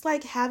too. It's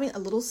like having a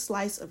little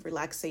slice of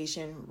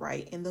relaxation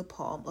right in the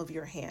palm of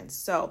your hand.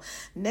 So,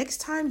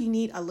 next time you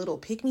need a little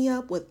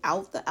pick-me-up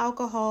without the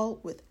alcohol,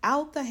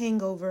 without the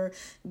hangover,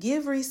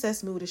 give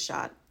Recess Mood a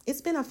shot.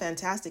 It's been a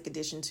fantastic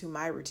addition to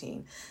my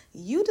routine.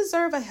 You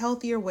deserve a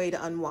healthier way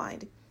to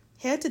unwind.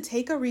 Head to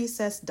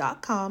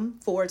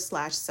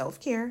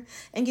takearecess.com/self-care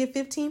and get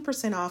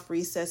 15% off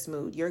Recess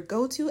Mood, your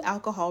go-to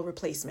alcohol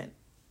replacement.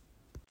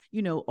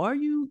 Are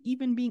you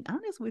even being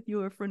honest with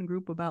your friend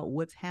group about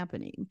what's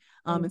happening?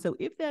 And so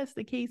if that's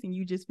the case and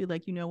you just feel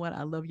like, you know what,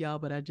 I love y'all,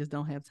 but I just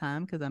don't have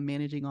time because I'm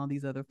managing all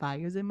these other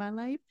fires in my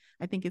life,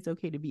 I think it's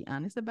okay to be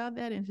honest about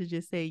that and to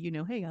just say,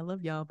 hey, I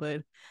love y'all,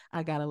 but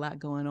I got a lot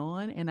going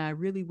on. And I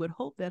really would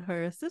hope that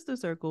her sister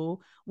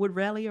circle would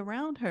rally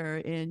around her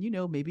and,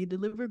 maybe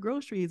deliver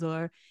groceries,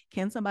 or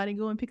can somebody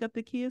go and pick up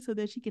the kids so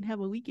that she can have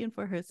a weekend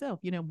for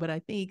herself, but I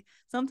think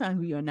sometimes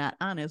we are not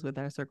honest with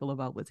our circle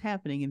about what's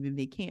happening, and then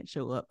they can't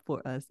show up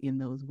for us in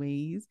those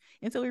ways.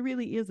 And so it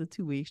really is a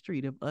two-way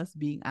street of us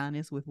being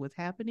honest with what's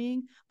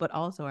happening, but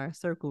also our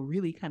circle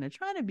really kind of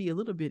trying to be a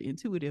little bit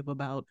intuitive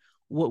about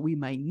what we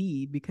might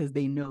need because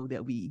they know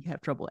that we have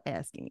trouble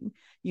asking.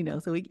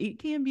 So it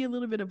can be a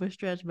little bit of a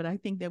stretch, but I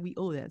think that we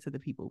owe that to the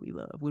people we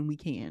love when we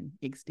can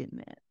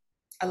extend that.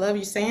 I love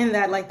you saying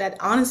that, like that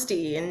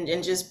honesty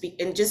and just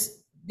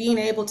being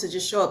able to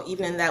just show up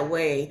even in that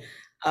way.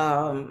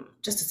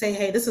 Just to say,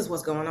 hey, this is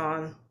what's going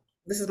on.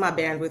 This is my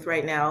bandwidth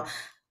right now.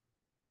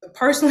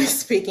 Personally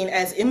speaking,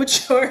 as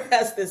immature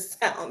as this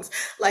sounds,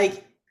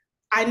 like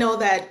I know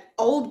that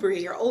old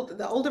Brie or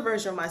the older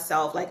version of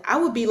myself, like I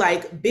would be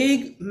like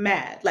big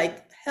mad,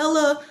 like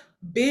hella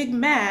big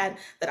mad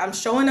that I'm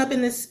showing up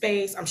in this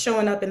space, and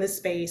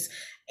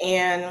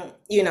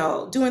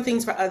doing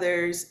things for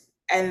others,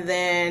 and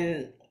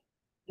then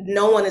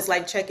no one is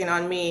like checking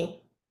on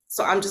me.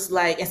 So I'm just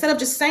like, instead of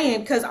just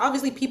saying, because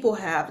obviously people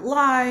have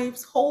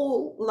lives,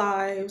 whole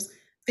lives,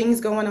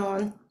 things going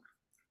on,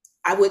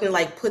 I wouldn't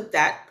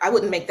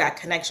make that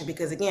connection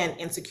because, again,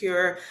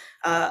 insecure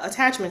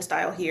attachment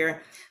style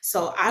here.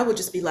 So I would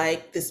just be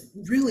like this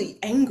really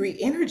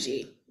angry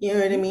energy. You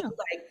know what I mean? Yeah.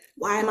 Like,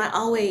 why am I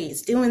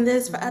always doing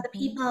this for other Mm-hmm.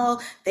 people?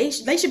 They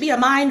should be a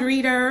mind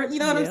reader. You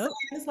know what I'm saying?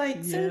 Yep. It's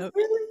like, sis, Yep.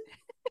 really?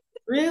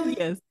 Really?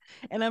 Yes.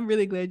 And I'm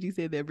really glad you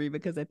said that, Brie,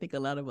 because I think a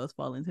lot of us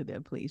fall into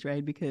that place,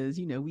 right? Because,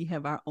 we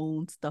have our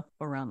own stuff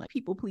around like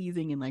people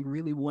pleasing and like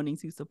really wanting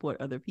to support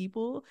other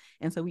people.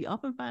 And so we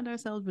often find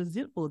ourselves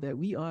resentful that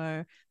we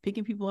are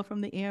picking people up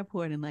from the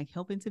airport and like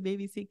helping to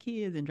babysit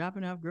kids and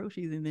dropping off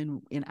groceries. And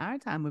then in our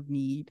time of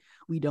need,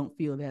 we don't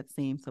feel that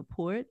same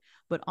support.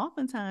 But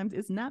oftentimes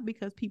it's not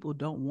because people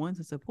don't want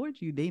to support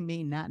you. They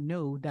may not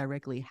know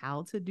directly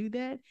how to do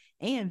that,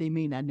 and they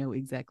may not know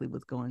exactly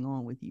what's going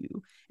on with you.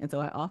 And so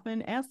I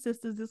often ask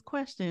sisters this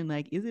question,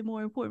 like, is it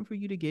more important for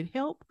you to get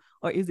help,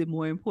 or is it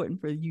more important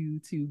for you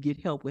to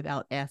get help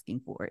without asking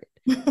for it?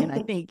 And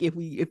I think if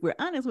we're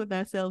honest with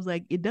ourselves,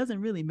 like it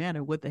doesn't really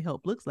matter what the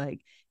help looks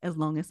like as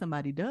long as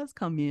somebody does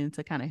come in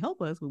to kind of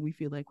help us when we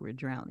feel like we're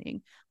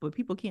drowning. But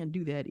people can't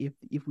do that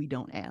if we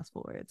don't ask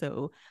for it.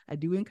 So I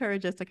do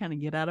encourage us to kind of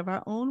get out of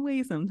our own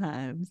way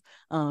sometimes,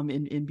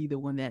 and be the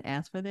one that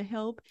asks for the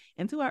help.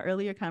 And to our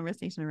earlier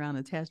conversation around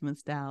attachment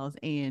styles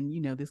and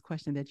this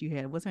question that you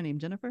had, what's her name?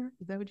 Jennifer?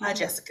 Is that what you Hi,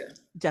 said? Jessica.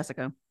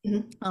 Jessica.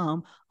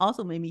 Mhm.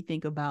 Also made me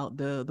think about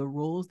the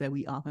roles that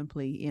we often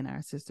play in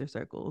our sister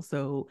circles.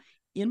 So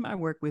in my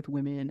work with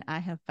women, I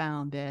have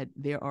found that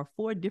there are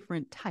 4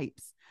 different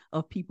types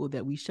of people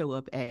that we show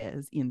up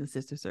as in the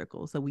sister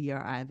circle. So we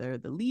are either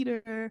the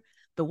leader,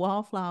 the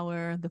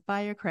wallflower, the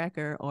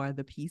firecracker, or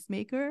the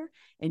peacemaker.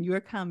 And your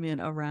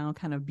comment around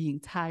kind of being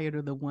tired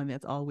of the one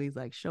that's always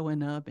like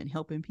showing up and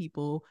helping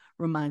people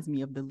reminds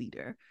me of the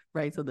leader,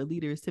 right? So the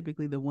leader is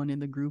typically the one in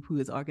the group who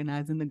is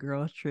organizing the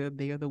girls' trip.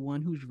 They are the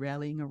one who's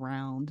rallying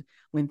around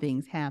when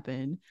things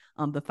happen.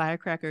 The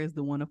firecracker is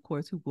the one, of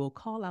course, who will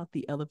call out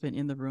the elephant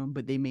in the room,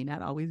 but they may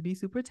not always be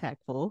super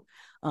tactful.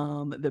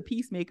 The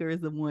peacemaker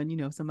is the one,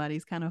 if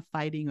somebody's kind of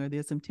fighting or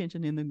there's some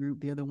tension in the group,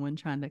 they're the one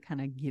trying to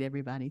kind of get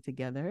everybody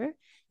together.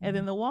 And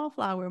then the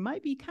wallflower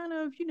might be kind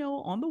of,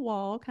 on the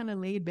wall, kind of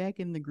laid back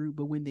in the group,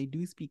 but when they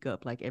do speak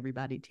up, like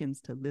everybody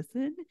tends to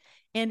listen.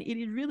 And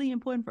it is really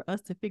important for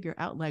us to figure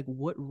out like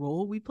what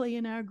role we play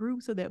in our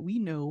group so that we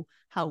know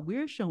how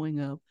we're showing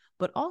up,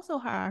 but also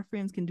how our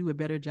friends can do a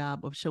better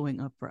job of showing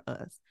up for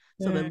us.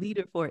 So the Mm,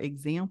 leader, for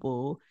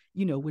example,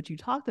 you know, what you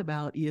talked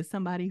about is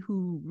somebody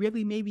who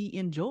really maybe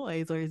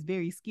enjoys or is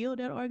very skilled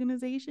at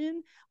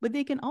organization, but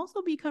they can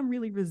also become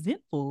really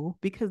resentful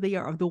because they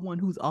are the one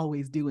who's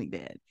always doing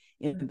that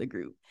in mm. the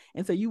group.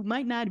 And so you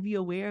might not be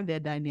aware of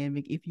that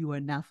dynamic if you are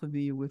not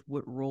familiar with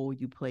what role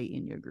you play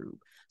in your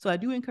group. So I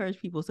do encourage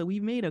people. So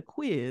we've made a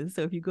quiz.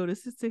 So if you go to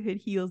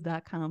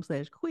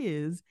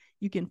sisterhoodheals.com/quiz,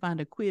 you can find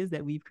a quiz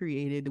that we've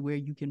created where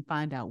you can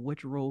find out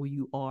which role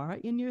you are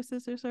in your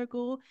sister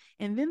circle.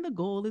 And then the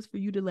goal is for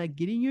you to like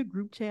get in your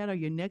group chat or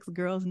your next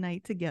girls'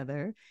 night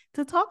together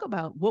to talk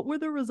about what were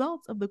the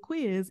results of the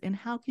quiz and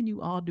how can you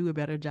all do a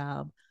better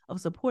job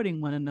of supporting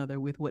one another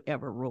with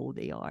whatever role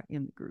they are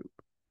in the group.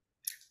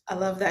 I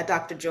love that,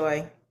 Dr.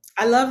 Joy.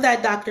 I love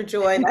that, Dr.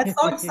 Joy. That's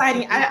so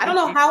exciting. I don't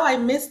know how I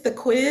missed the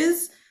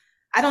quiz.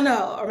 I don't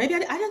know, or maybe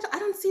I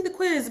don't see the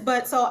quiz,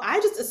 but so I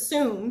just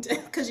assumed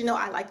because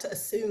I like to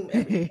assume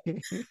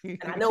everything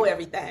and I know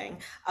everything.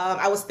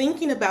 I was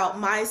thinking about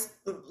my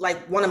like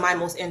one of my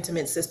most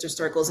intimate sister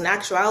circles. In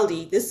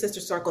actuality, this sister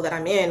circle that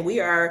I'm in, we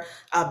are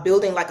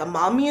building like a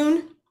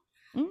commune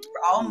for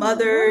all Love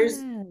mothers.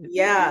 that.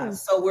 Yeah,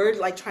 Yes. so we're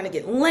like trying to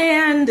get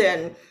land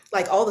and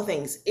like all the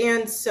things.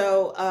 And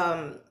so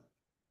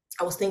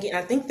I was thinking,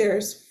 I think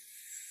there's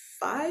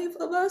five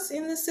of us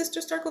in this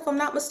sister circle, if I'm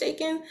not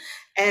mistaken.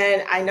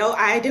 And I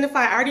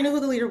already knew who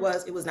the leader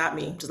was. It was not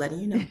me, just letting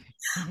you know.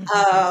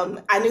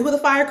 I knew who the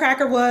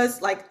firecracker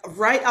was like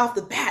right off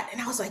the bat,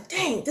 and I was like,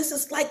 "Dang, this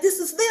is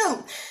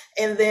them."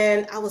 And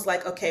then I was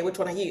like, "Okay, which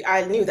one are you?"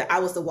 I knew that I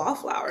was the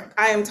wallflower.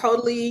 I am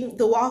totally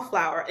the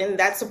wallflower, and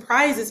that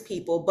surprises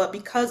people. But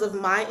because of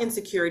my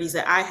insecurities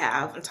that I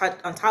have,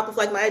 on top of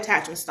like my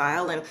attachment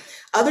style and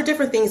other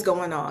different things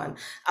going on,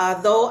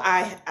 though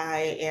I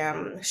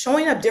am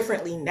showing up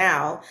differently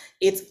now,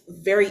 it's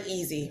very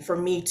easy for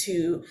me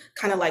to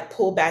kind of like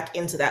pull back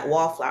into that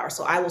wallflower.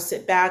 So I will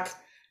sit back.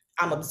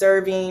 I'm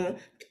observing.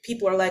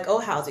 People are like, "Oh,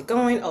 how's it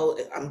going? Oh,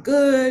 I'm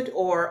good."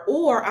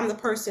 Or I'm the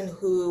person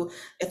who,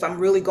 if I'm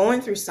really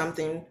going through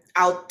something,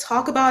 I'll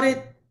talk about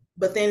it,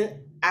 but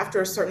then after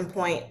a certain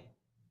point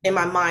in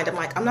my mind, I'm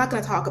like, I'm not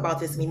going to talk about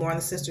this anymore in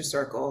the sister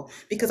circle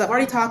because I've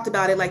already talked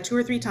about it like two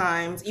or three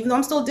times. Even though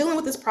I'm still dealing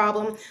with this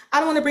problem, I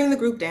don't want to bring the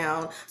group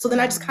down. So then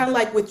I just kind of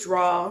like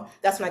withdraw.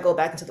 That's when I go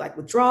back into like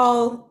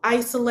withdrawal,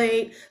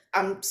 isolate.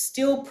 I'm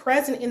still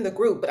present in the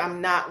group, but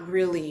I'm not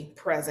really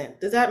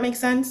present. Does that make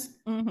sense?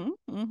 Yeah,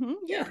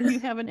 Yeah. because you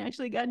haven't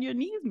actually gotten your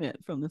needs met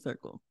from the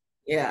circle.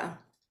 Yeah.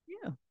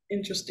 Yeah.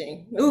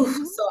 Interesting. Oof.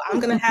 hmm So I'm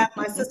gonna have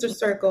my sister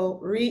circle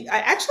read. I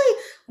actually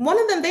one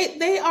of them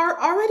they are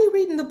already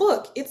reading the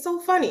book. It's so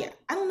funny.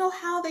 I don't know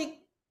how they. So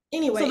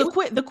Anyway,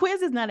 the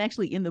quiz is not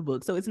actually in the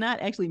book, so it's not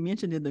actually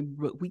mentioned in the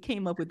book. We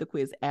came up with the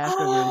quiz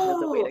afterwards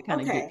as a way to oh, kind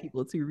of get okay.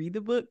 people to read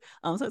the book.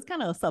 So it's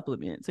kind of a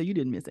supplement, so you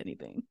didn't miss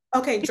anything.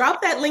 Okay, drop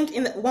that link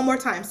in one more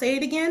time. Say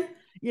it again.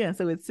 Yeah,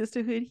 so it's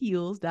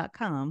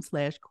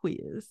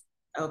sisterhoodheals.com/quiz.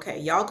 Okay,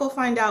 y'all go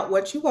find out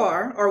what you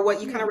are or what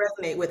you kind Yeah. of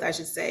resonate with, I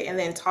should say, and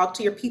then talk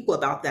to your people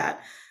about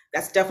that.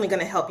 That's definitely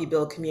going to help you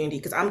build community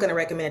because I'm going to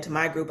recommend it to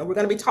my group, and we're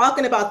going to be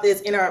talking about this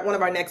in our one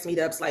of our next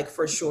meetups, like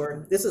for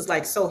sure. This is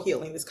like so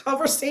healing, this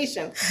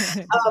conversation.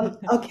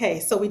 Okay,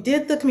 so we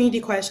did the community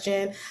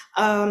question.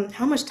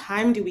 How much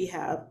time do we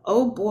have?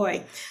 Oh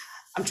boy,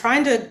 I'm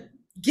trying to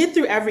get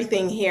through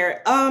everything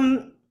here.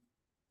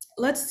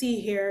 Let's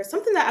see here.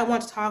 Something that I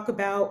want to talk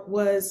about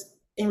was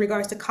in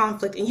regards to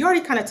conflict, and you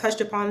already kind of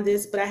touched upon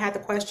this, but I had the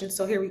question,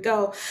 so here we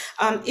go.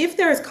 If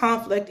there is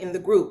conflict in the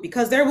group,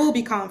 because there will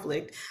be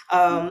conflict,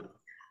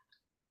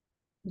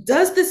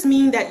 does this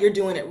mean that you're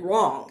doing it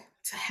wrong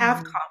to have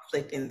Mhm.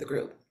 conflict in the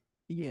group?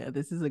 Yeah,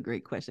 this is a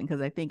great question because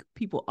I think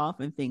people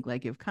often think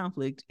like if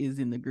conflict is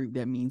in the group,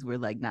 that means we're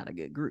like not a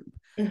good group.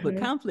 But Hmm.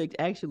 conflict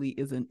actually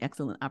is an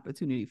excellent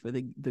opportunity for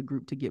the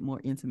group to get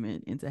more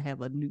intimate and to have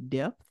a new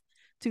depth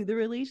to the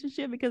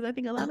relationship because I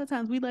think a lot of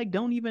times we like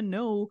don't even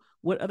know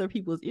what other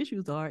people's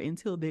issues are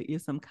until there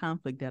is some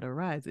conflict that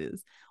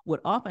arises. What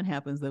often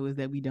happens though is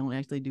that we don't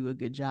actually do a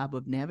good job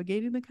of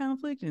navigating the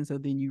conflict. And so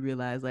then you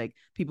realize like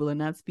people are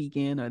not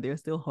speaking or there's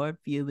still hard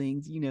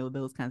feelings,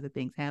 those kinds of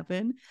things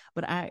happen.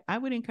 But I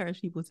would encourage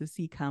people to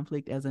see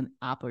conflict as an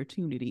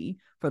opportunity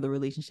for the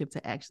relationship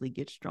to actually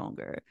get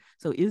stronger.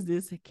 So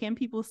can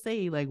people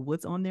say like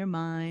what's on their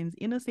minds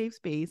in a safe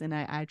space? And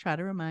I try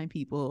to remind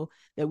people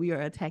that we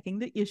are attacking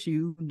the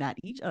issue, not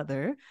each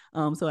other.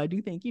 So I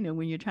do think,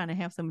 when you're trying to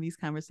have some of these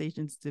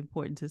conversations, it's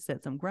important to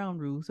set some ground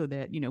rules so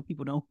that,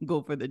 people don't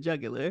go for the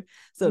jugular,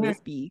 so to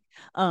speak.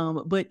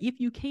 But if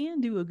you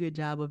can do a good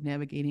job of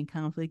navigating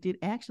conflict, it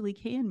actually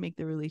can make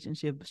the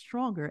relationship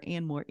stronger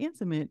and more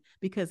intimate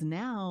because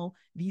now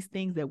these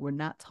things that were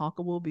not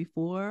talkable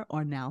before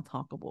are now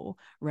talkable,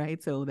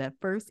 right? So that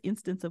first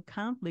instance of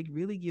conflict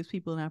really gives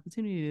people an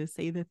opportunity to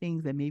say the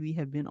things that maybe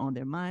have been on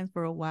their minds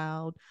for a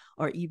while,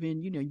 or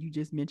even, you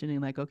just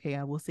mentioning like, okay,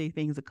 I will say things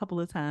things a couple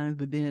of times,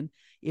 but then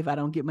if I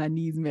don't get my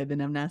needs met,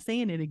 then I'm not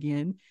saying it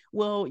again.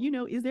 Well,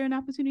 is there an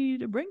opportunity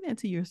to bring that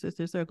to your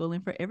sister circle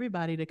and for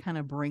everybody to kind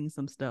of bring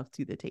some stuff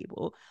to the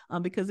table?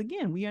 Because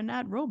again, we are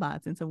not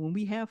robots. And so when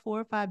we have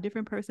 4 or 5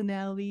 different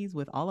personalities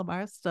with all of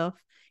our stuff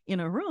in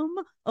a room,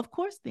 of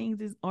course,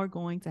 are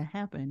going to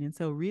happen. And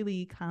so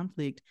really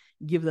conflict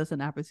gives us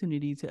an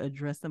opportunity to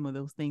address some of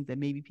those things that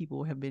maybe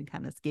people have been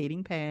kind of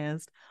skating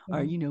past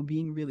or,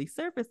 being really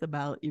surface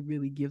about. It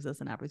really gives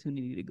us an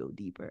opportunity to go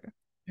deeper.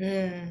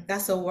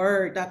 That's a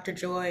word, Dr.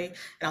 Joy.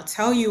 And I'll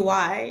tell you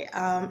why.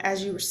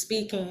 As you were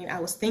speaking, I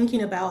was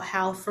thinking about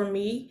how, for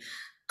me,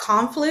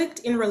 conflict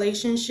in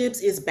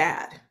relationships is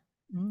bad.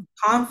 Mm-hmm.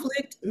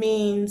 Conflict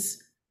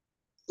means,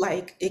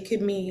 like, it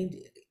could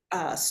mean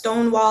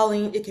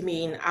stonewalling. It could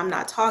mean I'm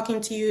not talking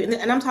to you.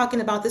 And I'm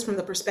talking about this from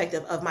the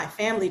perspective of my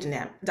family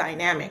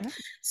dynamic. Right.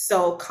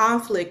 So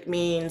conflict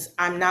means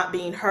I'm not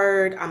being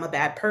heard. I'm a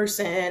bad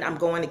person. I'm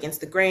going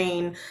against the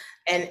grain.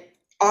 And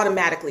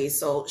automatically,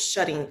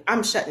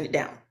 I'm shutting it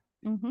down.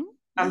 Mm-hmm.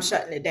 I'm Mm-hmm.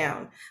 shutting it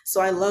down.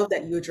 So I love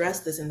that you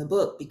address this in the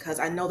book, because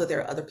I know that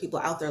there are other people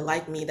out there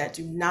like me that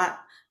do not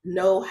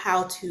know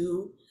how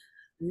to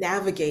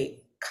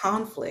navigate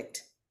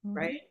conflict, Mm-hmm.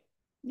 right?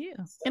 Yeah.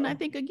 And I So.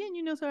 think, again,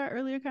 so our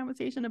earlier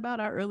conversation about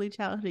our early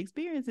childhood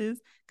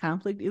experiences,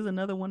 conflict is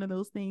another one of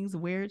those things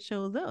where it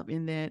shows up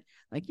in that,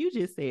 like you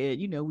just said,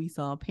 we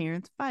saw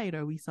parents fight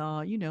or we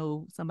saw,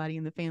 somebody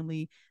in the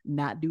family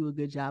not do a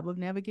good job of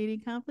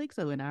navigating conflict.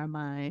 So in our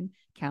mind,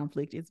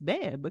 conflict is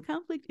bad, but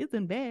conflict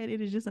isn't bad.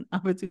 It is just an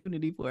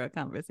opportunity for a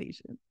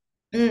conversation.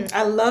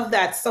 I love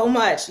that so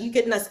much. You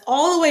getting us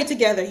all the way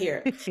together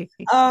here.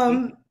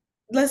 Um,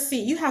 let's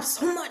see. You have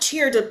so much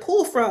here to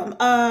pull from.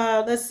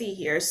 Let's see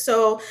here.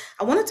 So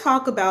I want to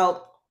talk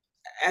about,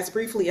 as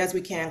briefly as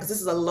we can, because this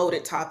is a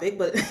loaded topic,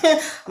 but I'm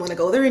going to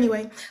go there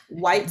anyway.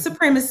 White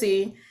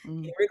supremacy in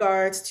Mm,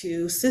 regards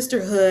to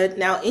sisterhood.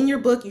 Now, in your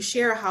book, you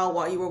share how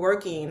while you were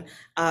working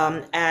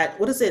at,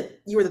 what is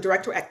it? You were the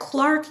director at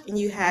Clark, and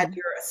you had mm,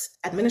 your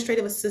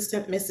administrative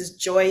assistant, Mrs.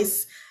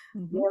 Joyce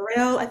mhm,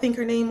 Morrell, I think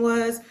her name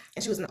was,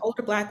 and she was an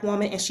older Black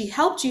woman, and she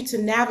helped you to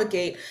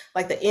navigate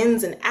like the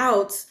ins and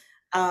outs,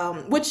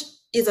 which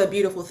is a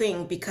beautiful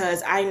thing,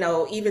 because I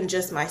know even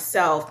just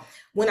myself,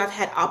 when I've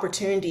had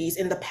opportunities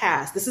in the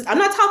past, I'm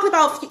not talking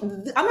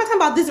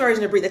about this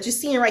version of Brie that you're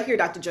seeing right here,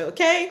 Dr. Joe.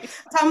 Okay,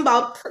 I'm talking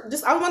about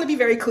just I want to be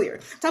very clear.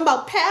 I'm talking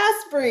about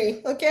past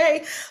Brie.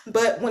 Okay,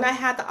 but when I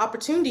had the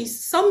opportunity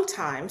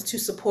sometimes to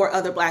support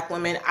other Black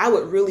women, I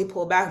would really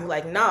pull back and be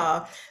like,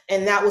 nah.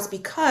 And that was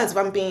because, if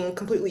I'm being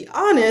completely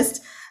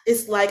honest,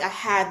 it's like I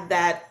had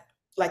that,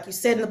 like you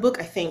said in the book,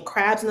 I think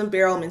crabs in the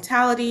barrel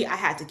mentality. I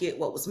had to get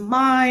what was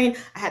mine.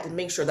 I had to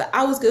make sure that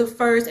I was good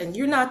first, and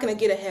you're not going to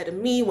get ahead of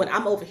me when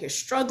I'm over here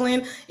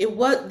struggling.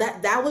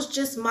 That was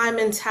just my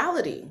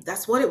mentality.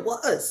 That's what it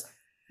was.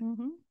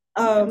 mhm.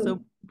 Yeah. So,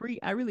 Um, Bree,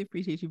 I really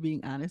appreciate you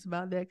being honest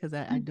about that because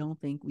I don't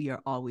think we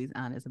are always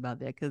honest about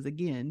that. Because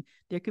again,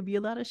 there could be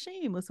a lot of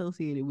shame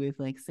associated with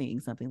like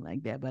saying something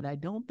like that. But I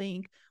don't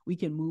think we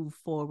can move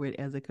forward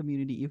as a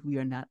community if we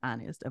are not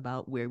honest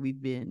about where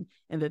we've been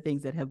and the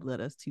things that have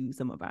led us to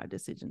some of our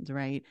decisions,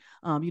 right?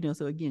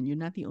 So again, you're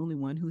not the only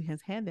one who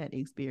has had that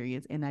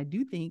experience. And I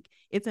do think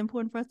it's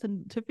important for us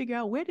to figure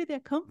out where did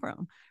that come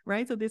from,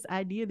 right? So this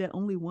idea that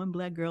only one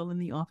Black girl in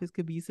the office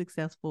could be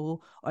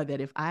successful, or that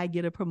if I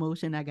get a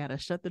promotion, I got to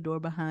shut the door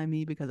behind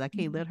me because I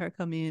can't let her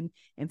come in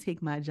and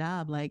take my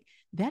job. Like,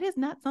 that is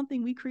not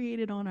something we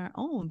created on our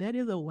own. That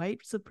is a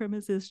white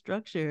supremacist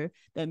structure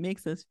that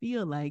makes us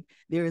feel like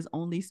there is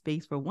only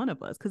space for one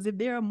of us. Because if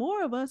there are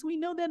more of us, we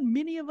know that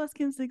many of us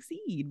can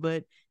succeed.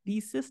 But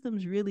these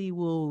systems really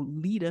will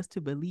lead us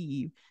to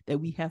believe that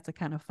we have to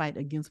kind of fight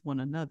against one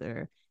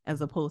another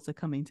as opposed to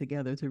coming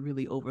together to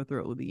really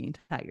overthrow the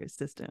entire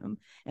system.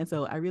 And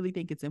so I really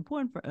think it's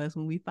important for us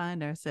when we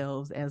find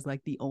ourselves as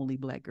like the only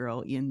Black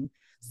girl in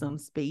some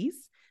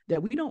space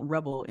that we don't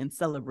revel and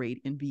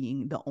celebrate in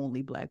being the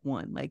only Black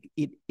one. Like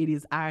it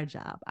is our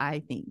job, I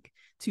think,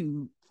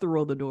 to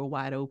throw the door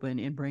wide open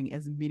and bring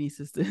as many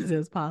sisters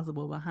as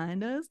possible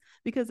behind us.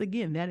 Because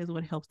again, that is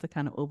what helps to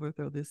kind of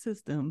overthrow this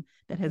system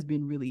that has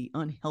been really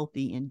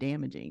unhealthy and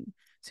damaging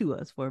to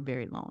us for a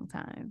very long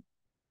time.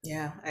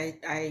 yeah,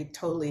 I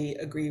totally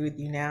agree with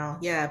you now.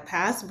 Yeah,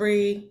 past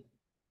Bree,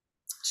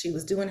 she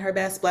was doing her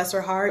best, bless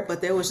her heart,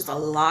 but there was just a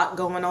lot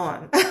going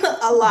on,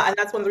 a Yeah. lot. And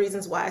that's one of the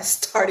reasons why I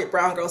started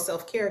Brown Girl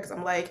Self Care, because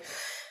I'm like,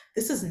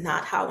 this is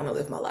not how I want to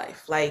live my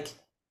life. Like,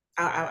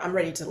 I'm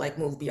ready to like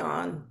move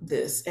beyond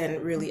this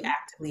and really Mm-hmm.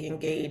 actively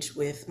engage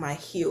with my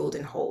healed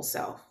and whole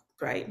self.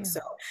 Right. Yeah. So,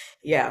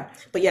 yeah.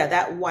 But yeah,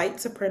 that white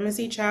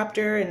supremacy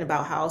chapter, and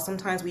about how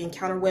sometimes we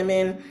encounter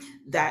women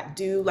that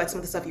do like some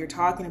of the stuff you're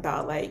talking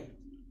about, like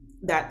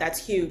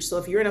that's huge. So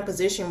if you're in a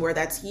position where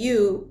that's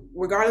you,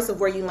 regardless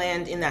of where you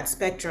land in that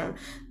spectrum,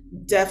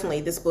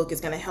 definitely this book is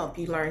going to help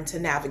you learn to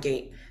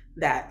navigate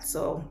that.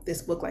 So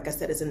this book, like I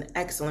said, is an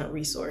excellent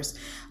resource.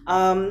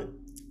 Um,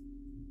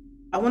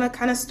 I want to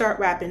kind of start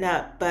wrapping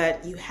up,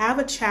 but you have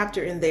a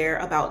chapter in there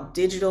about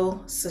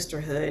digital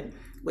sisterhood,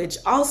 which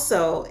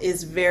also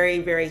is very,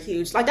 very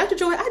huge. Like Dr.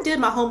 Joy, I did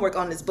my homework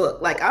on this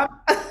book. Like I'm,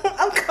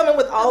 I'm coming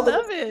with I all the.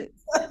 love it.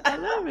 I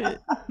love it.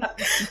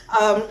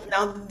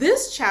 Now,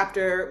 this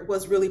chapter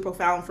was really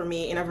profound for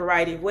me in a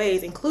variety of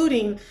ways,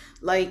 including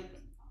like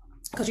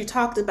because you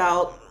talked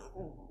about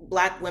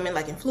black women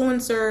like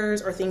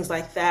influencers or things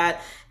like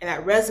that, and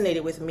that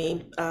resonated with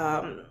me.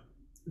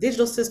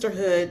 Digital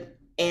sisterhood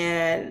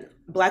and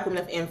black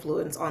women of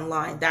influence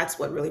online. That's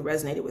what really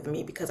resonated with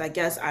me because I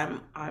guess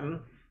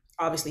I'm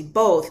obviously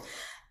both,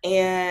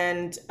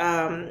 and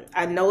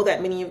I know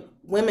that many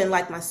women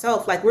like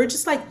myself, like we're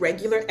just like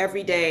regular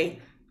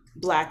everyday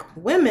black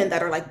women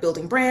that are like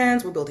building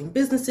brands, we're building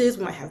businesses,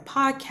 we might have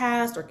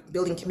podcasts or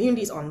building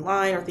communities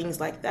online or things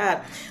like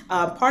that.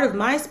 Part of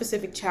my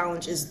specific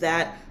challenge is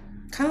that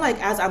kind of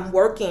like as I'm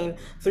working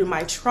through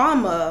my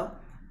trauma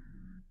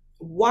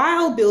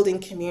while building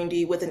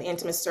community with an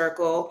intimate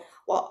circle,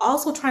 while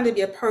also trying to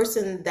be a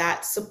person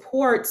that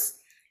supports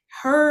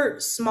her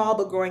small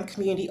but growing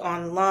community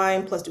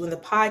online, plus doing the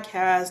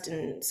podcast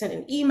and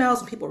sending emails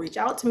and people reach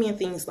out to me and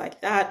things like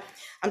that.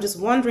 I'm just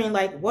wondering,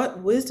 like,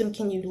 what wisdom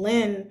can you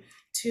lend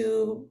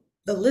to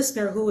the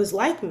listener who is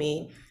like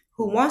me,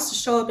 who wants to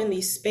show up in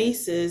these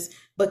spaces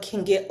but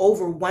can get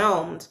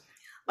overwhelmed?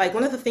 Like,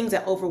 one of the things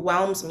that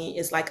overwhelms me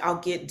is like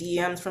I'll get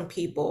DMs from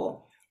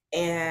people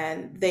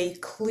and they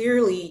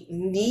clearly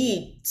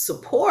need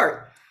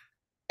support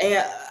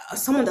and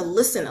someone to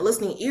listen, a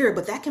listening ear,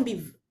 but that can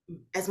be,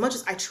 as much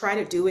as I try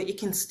to do it, it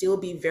can still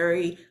be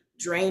very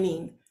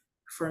draining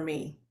for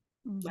me.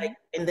 Like, Mhm.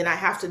 and then I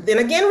have to then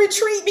again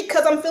retreat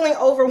because I'm feeling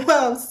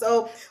overwhelmed.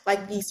 So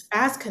like these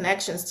fast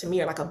connections to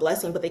me are like a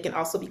blessing, but they can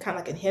also be kind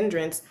of like a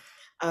hindrance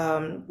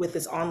with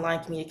this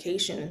online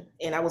communication.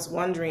 And I was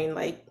wondering,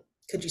 like,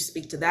 could you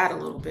speak to that a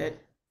little bit?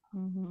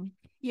 Hmm.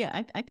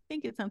 Yeah, I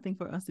think it's something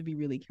for us to be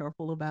really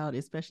careful about,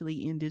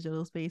 especially in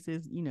digital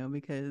spaces,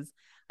 because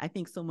I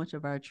think so much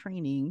of our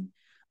training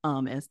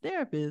as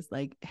therapists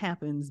like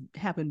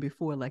happened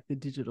before like the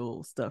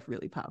digital stuff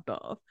really popped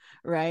off,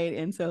 right?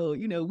 And so,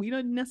 we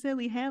don't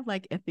necessarily have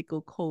like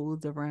ethical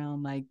codes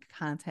around like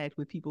contact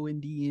with people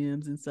in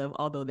DMs and stuff,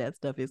 although that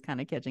stuff is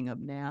kind of catching up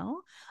now.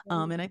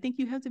 And I think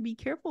you have to be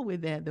careful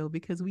with that though,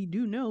 because we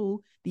do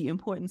know the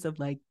importance of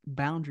like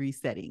boundary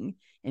setting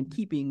and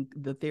keeping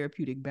the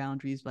therapeutic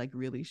boundaries like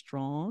really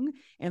strong.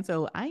 And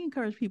so I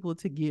encourage people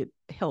to get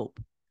help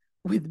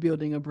with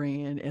building a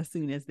brand as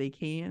soon as they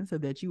can so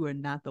that you are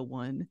not the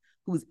one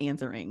who's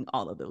answering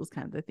all of those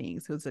kinds of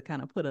things. So to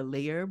kind of put a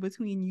layer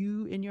between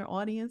you and your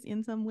audience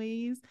in some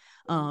ways,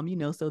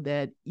 so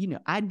that,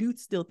 I do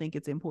still think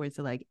it's important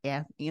to like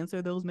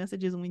answer those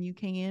messages when you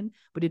can,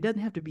 but it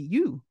doesn't have to be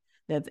you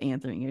that's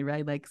answering it,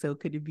 right? Like, so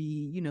could it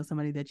be,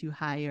 somebody that you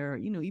hire,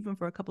 even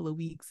for a couple of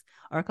weeks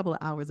or a couple of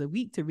hours a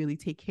week to really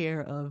take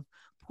care of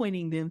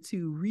pointing them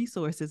to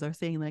resources or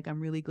saying like,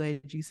 I'm really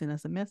glad you sent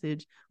us a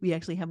message. We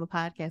actually have a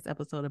podcast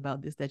episode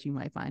about this that you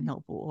might find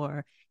helpful,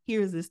 or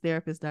here's this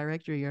therapist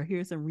directory, or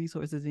here's some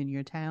resources in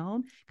your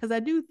town. Because I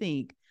do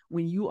think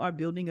when you are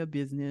building a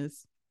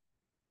business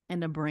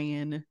and a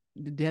brand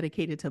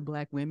dedicated to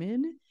Black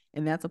women,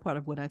 and that's a part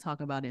of what I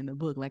talk about in the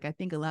book. Like, I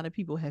think a lot of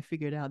people have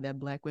figured out that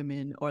Black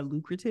women are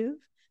lucrative,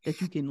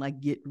 that you can like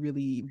get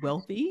really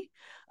wealthy.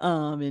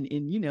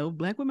 And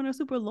Black women are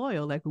super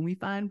loyal. Like, when we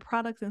find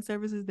products and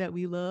services that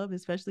we love,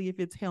 especially if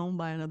it's helmed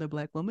by another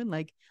Black woman,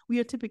 like, we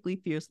are typically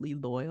fiercely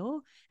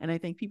loyal. And I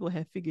think people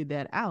have figured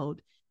that out,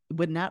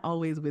 but not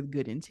always with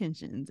good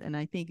intentions. And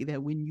I think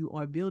that when you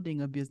are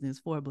building a business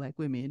for Black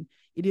women,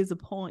 it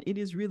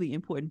is really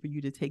important for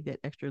you to take that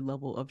extra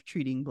level of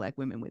treating Black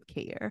women with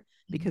care,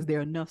 because there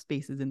are enough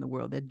spaces in the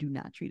world that do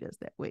not treat us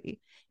that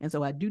way. And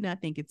so I do not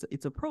think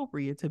it's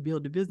appropriate to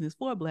build a business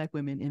for Black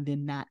women and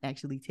then not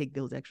actually take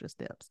those extra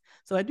steps.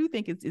 So I do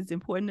think it's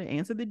important to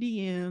answer the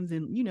DMs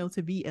and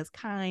to be as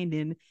kind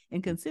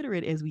and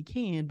considerate as we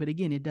can. But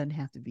again, it doesn't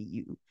have to be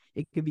you.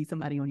 It could be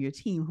somebody on your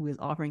team who is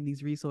offering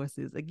these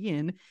resources,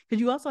 again,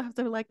 because you also have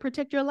to like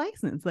protect your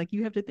license. Like,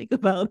 you have to think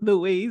about the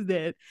ways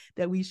that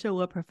we show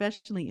up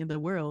professionally in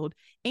the world.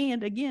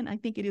 And again, I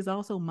think it is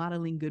also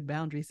modeling good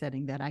boundary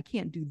setting, that I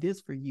can't do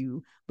this for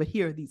you, but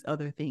here are these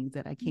other things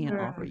that I can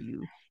offer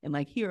you. And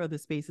like, here are the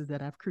spaces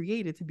that I've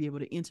created to be able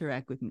to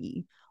interact with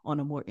me on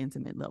a more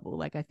intimate level.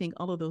 Like, I think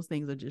all of those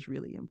things are just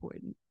really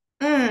important.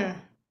 Mm.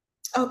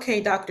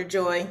 Okay, Dr.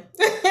 Joy.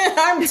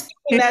 I'm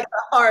taking that to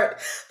heart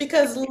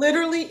because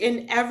literally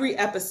in every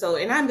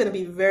episode, and I'm going to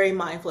be very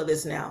mindful of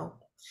this now,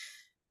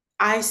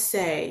 I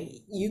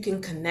say you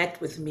can connect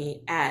with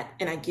me at,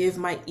 and I give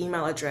my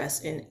email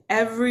address in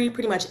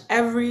pretty much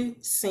every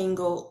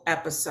single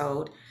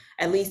episode,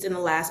 at least in the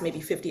last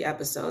maybe 50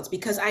 episodes,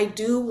 because I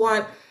do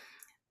want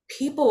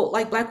people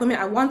like Black women,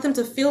 I want them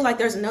to feel like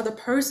there's another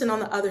person on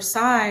the other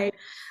side.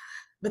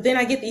 But then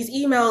I get these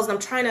emails and I'm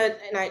trying to,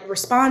 and I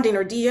responding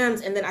or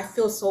DMs, and then I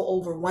feel so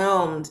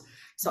overwhelmed.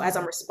 So as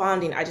I'm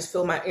responding, I just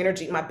feel my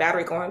energy, my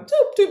battery going,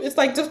 doop, doop. It's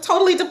like just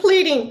totally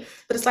depleting.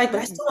 But it's like, but I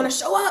Right. still want to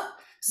show up.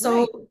 So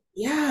Right.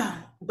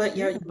 yeah, but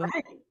Yeah, you're but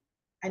right.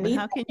 I But need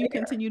how that can you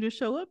there. continue to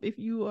show up if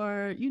you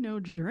are,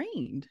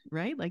 drained,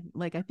 right?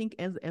 Like I think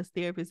as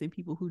therapists and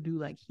people who do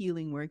like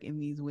healing work in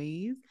these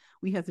ways,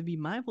 we have to be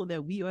mindful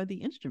that we are the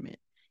instrument.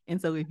 And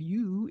so if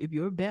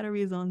your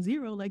battery is on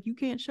zero, like you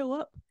can't show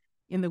up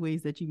in the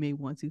ways that you may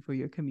want to for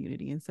your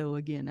community. And so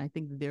again, I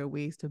think that there are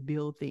ways to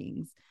build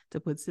things, to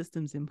put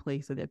systems in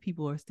place so that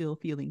people are still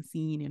feeling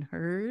seen and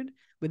heard,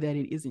 but that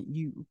it isn't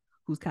you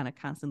who's kind of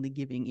constantly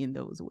giving in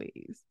those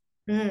ways.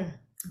 Mm.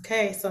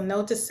 Okay, so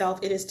note to self,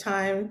 it is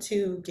time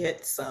to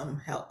get some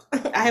help.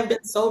 I have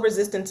been so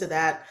resistant to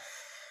that.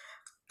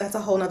 That's a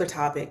whole nother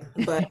topic,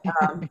 but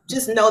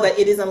just know that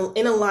it is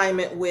in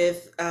alignment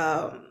with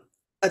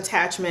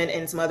attachment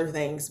and some other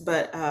things.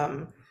 But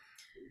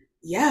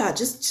yeah,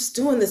 just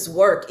doing this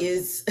work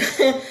is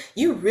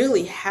you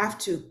really have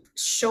to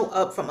show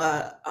up from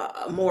a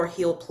more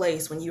healed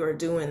place when you are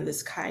doing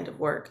this kind of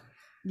work.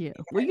 Yeah.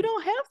 Well, you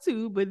don't have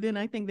to, but then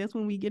I think that's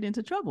when we get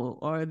into trouble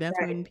or that's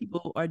when Right.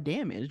 people are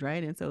damaged,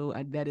 right? And so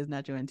that is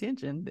not your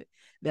intention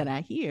that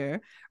I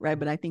hear, right?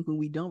 But I think when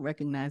we don't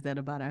recognize that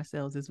about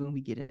ourselves is when we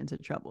get into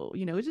trouble.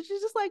 It's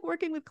just like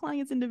working with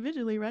clients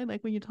individually, right?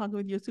 Like when you're talking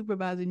with your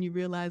supervisor and you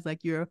realize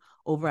like you're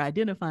over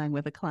identifying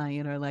with a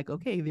client or like,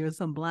 okay, there's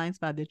some blind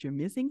spot that you're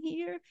missing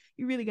here.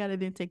 You really got to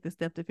then take the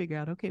step to figure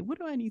out, okay, what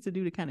do I need to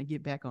do to kind of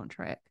get back on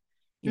track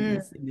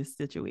Mm, in this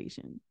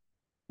situation?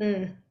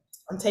 mm.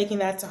 I'm taking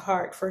that to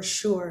heart for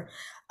sure.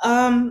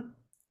 Um,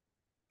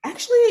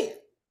 Actually,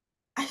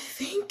 I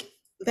think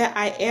that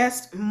I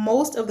asked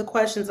most of the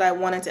questions I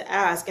wanted to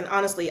ask, and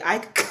honestly, I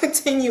could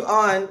continue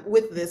on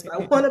with this, but I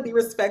want to be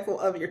respectful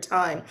of your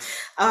time.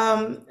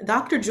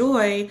 Dr.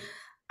 Joy,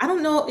 I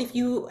don't know if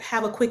you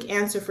have a quick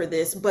answer for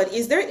this, but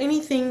is there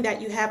anything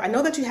that you have? I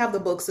know that you have the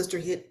book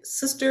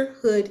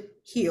Sisterhood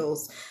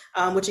Heals,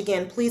 which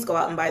again, please go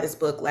out and buy this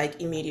book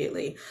like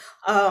immediately.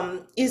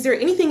 Is there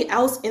anything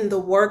else in the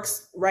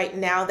works right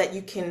now that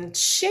you can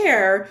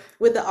share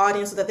with the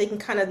audience so that they can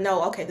kind of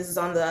know, okay, this is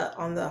on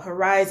the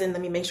horizon.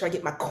 Let me make sure I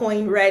get my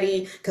coin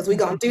ready because we're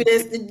gonna do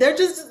this.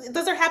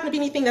 Does there happen to be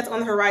anything that's on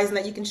the horizon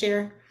that you can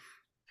share?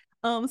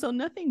 So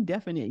nothing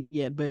definite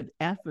yet, but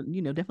after,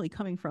 definitely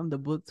coming from the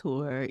book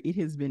tour, it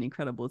has been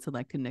incredible to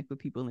like connect with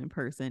people in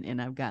person. And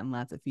I've gotten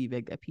lots of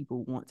feedback that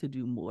people want to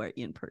do more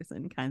in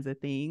person kinds of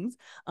things.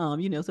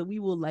 So we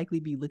will likely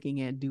be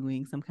looking at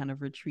doing some kind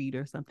of retreat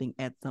or something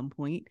at some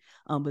point.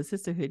 But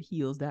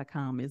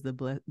sisterhoodheals.com is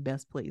the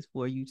best place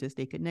for you to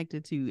stay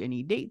connected to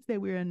any dates that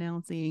we're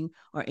announcing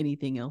or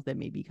anything else that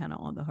may be kind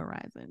of on the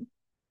horizon.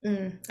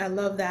 I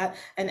love that.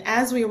 And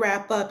as we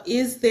wrap up,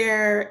 is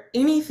there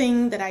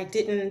anything that I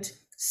didn't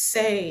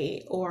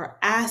say or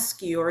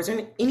ask you, or is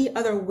there any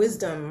other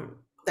wisdom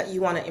that you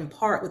want to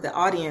impart with the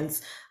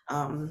audience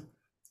um,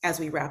 as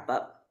we wrap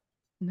up?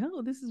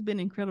 No, this has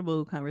been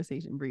incredible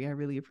conversation, Brie. I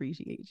really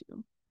appreciate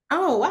you.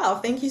 Oh, wow.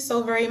 Thank you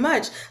so very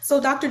much. So,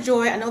 Dr.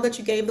 Joy, I know that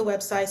you gave the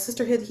website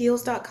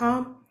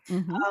sisterhoodheals.com,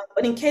 Mm-hmm.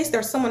 but in case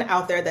there's someone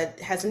out there that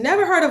has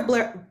never heard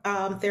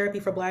of therapy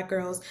for Black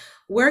girls,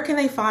 where can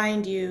they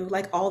find you,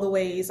 like all the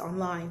ways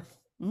online?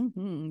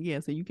 Yeah,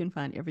 so you can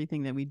find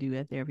everything that we do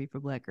at Therapy for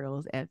Black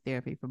Girls at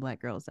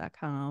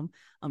therapyforblackgirls.com.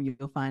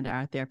 You'll find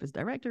our therapist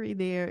directory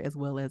there, as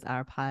well as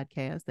our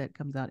podcast that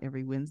comes out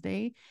every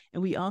Wednesday.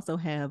 And we also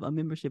have a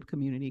membership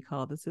community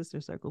called the Sister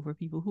Circle for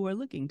people who are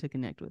looking to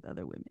connect with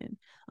other women.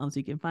 So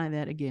you can find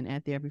that again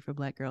at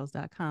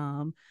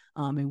therapyforblackgirls.com.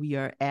 And we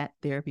are at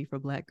Therapy for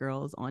Black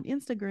Girls on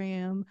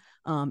Instagram,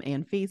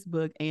 and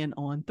Facebook, and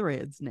on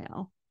Threads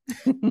now.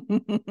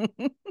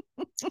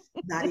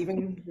 Not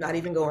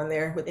even going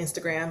there with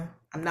Instagram.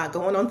 I'm not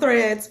going on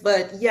Threads,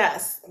 but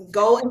yes,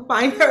 go and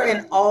find her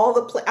in all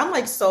the I'm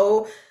like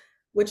so,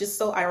 which is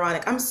so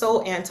ironic. I'm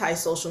so anti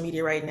social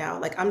media right now.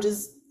 Like I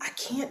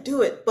can't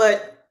do it.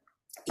 But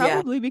yeah.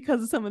 Probably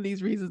because of some of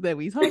these reasons that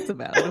we talked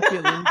about of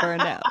feeling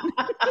burned out.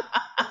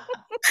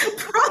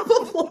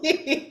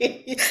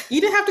 Probably.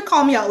 You didn't have to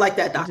call me out like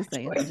that, I'm Dr. just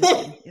saying, I'm just Joy.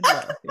 saying, in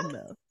love, in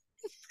love.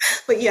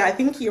 But yeah, I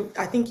think you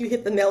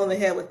hit the nail on the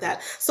head with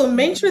that. So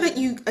make sure that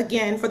you,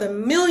 again, for the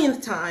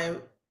millionth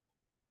time,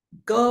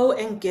 go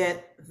and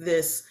get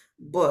this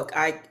book.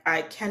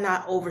 I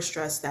cannot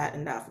overstress that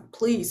enough.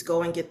 Please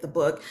go and get the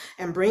book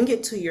and bring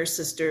it to your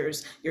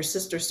sisters, your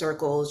sister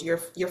circles, your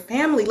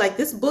family. Like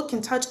this book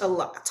can touch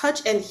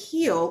and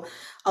heal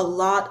a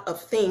lot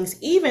of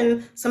things.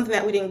 Even something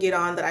that we didn't get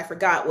on that I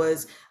forgot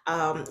was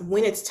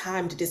when it's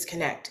time to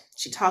disconnect.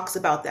 She talks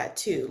about that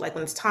too. Like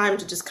when it's time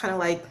to just kind of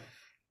like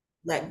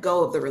let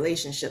go of the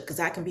relationship because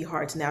that can be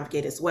hard to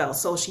navigate as well.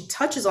 So she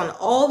touches on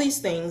all these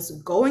things.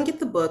 Go and get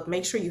the book.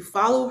 Make sure you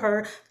follow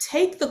her.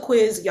 Take the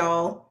quiz,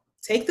 y'all.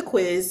 Take the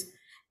quiz,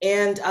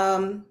 and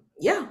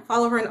yeah,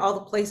 follow her in all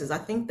the places. I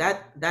think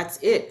that's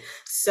it.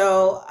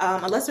 So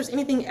unless there's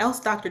anything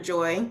else, Dr.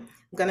 Joy, I'm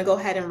gonna go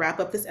ahead and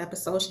wrap up this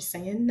episode. She's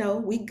saying no,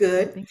 we I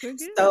good. think we're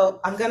good. So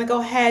I'm gonna go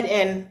ahead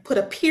and put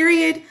a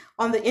period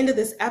on the end of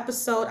this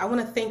episode. I want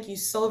to thank you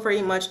so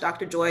very much,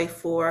 Dr. Joy,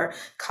 for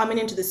coming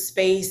into this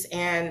space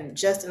and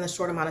just in the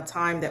short amount of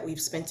time that we've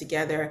spent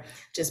together,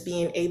 just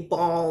being a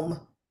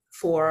balm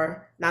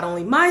for not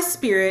only my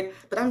spirit,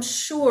 but I'm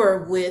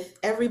sure with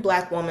every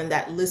Black woman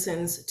that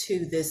listens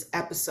to this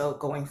episode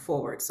going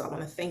forward. So I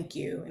want to thank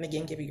you and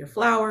again give you your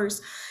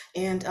flowers.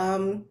 And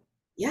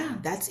yeah,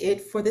 that's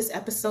it for this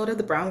episode of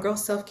the Brown Girl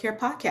Self Care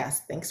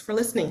Podcast. Thanks for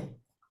listening,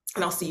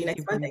 and I'll see you Thank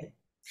you, next Bree. Monday.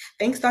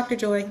 Thanks, Dr.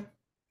 Joy.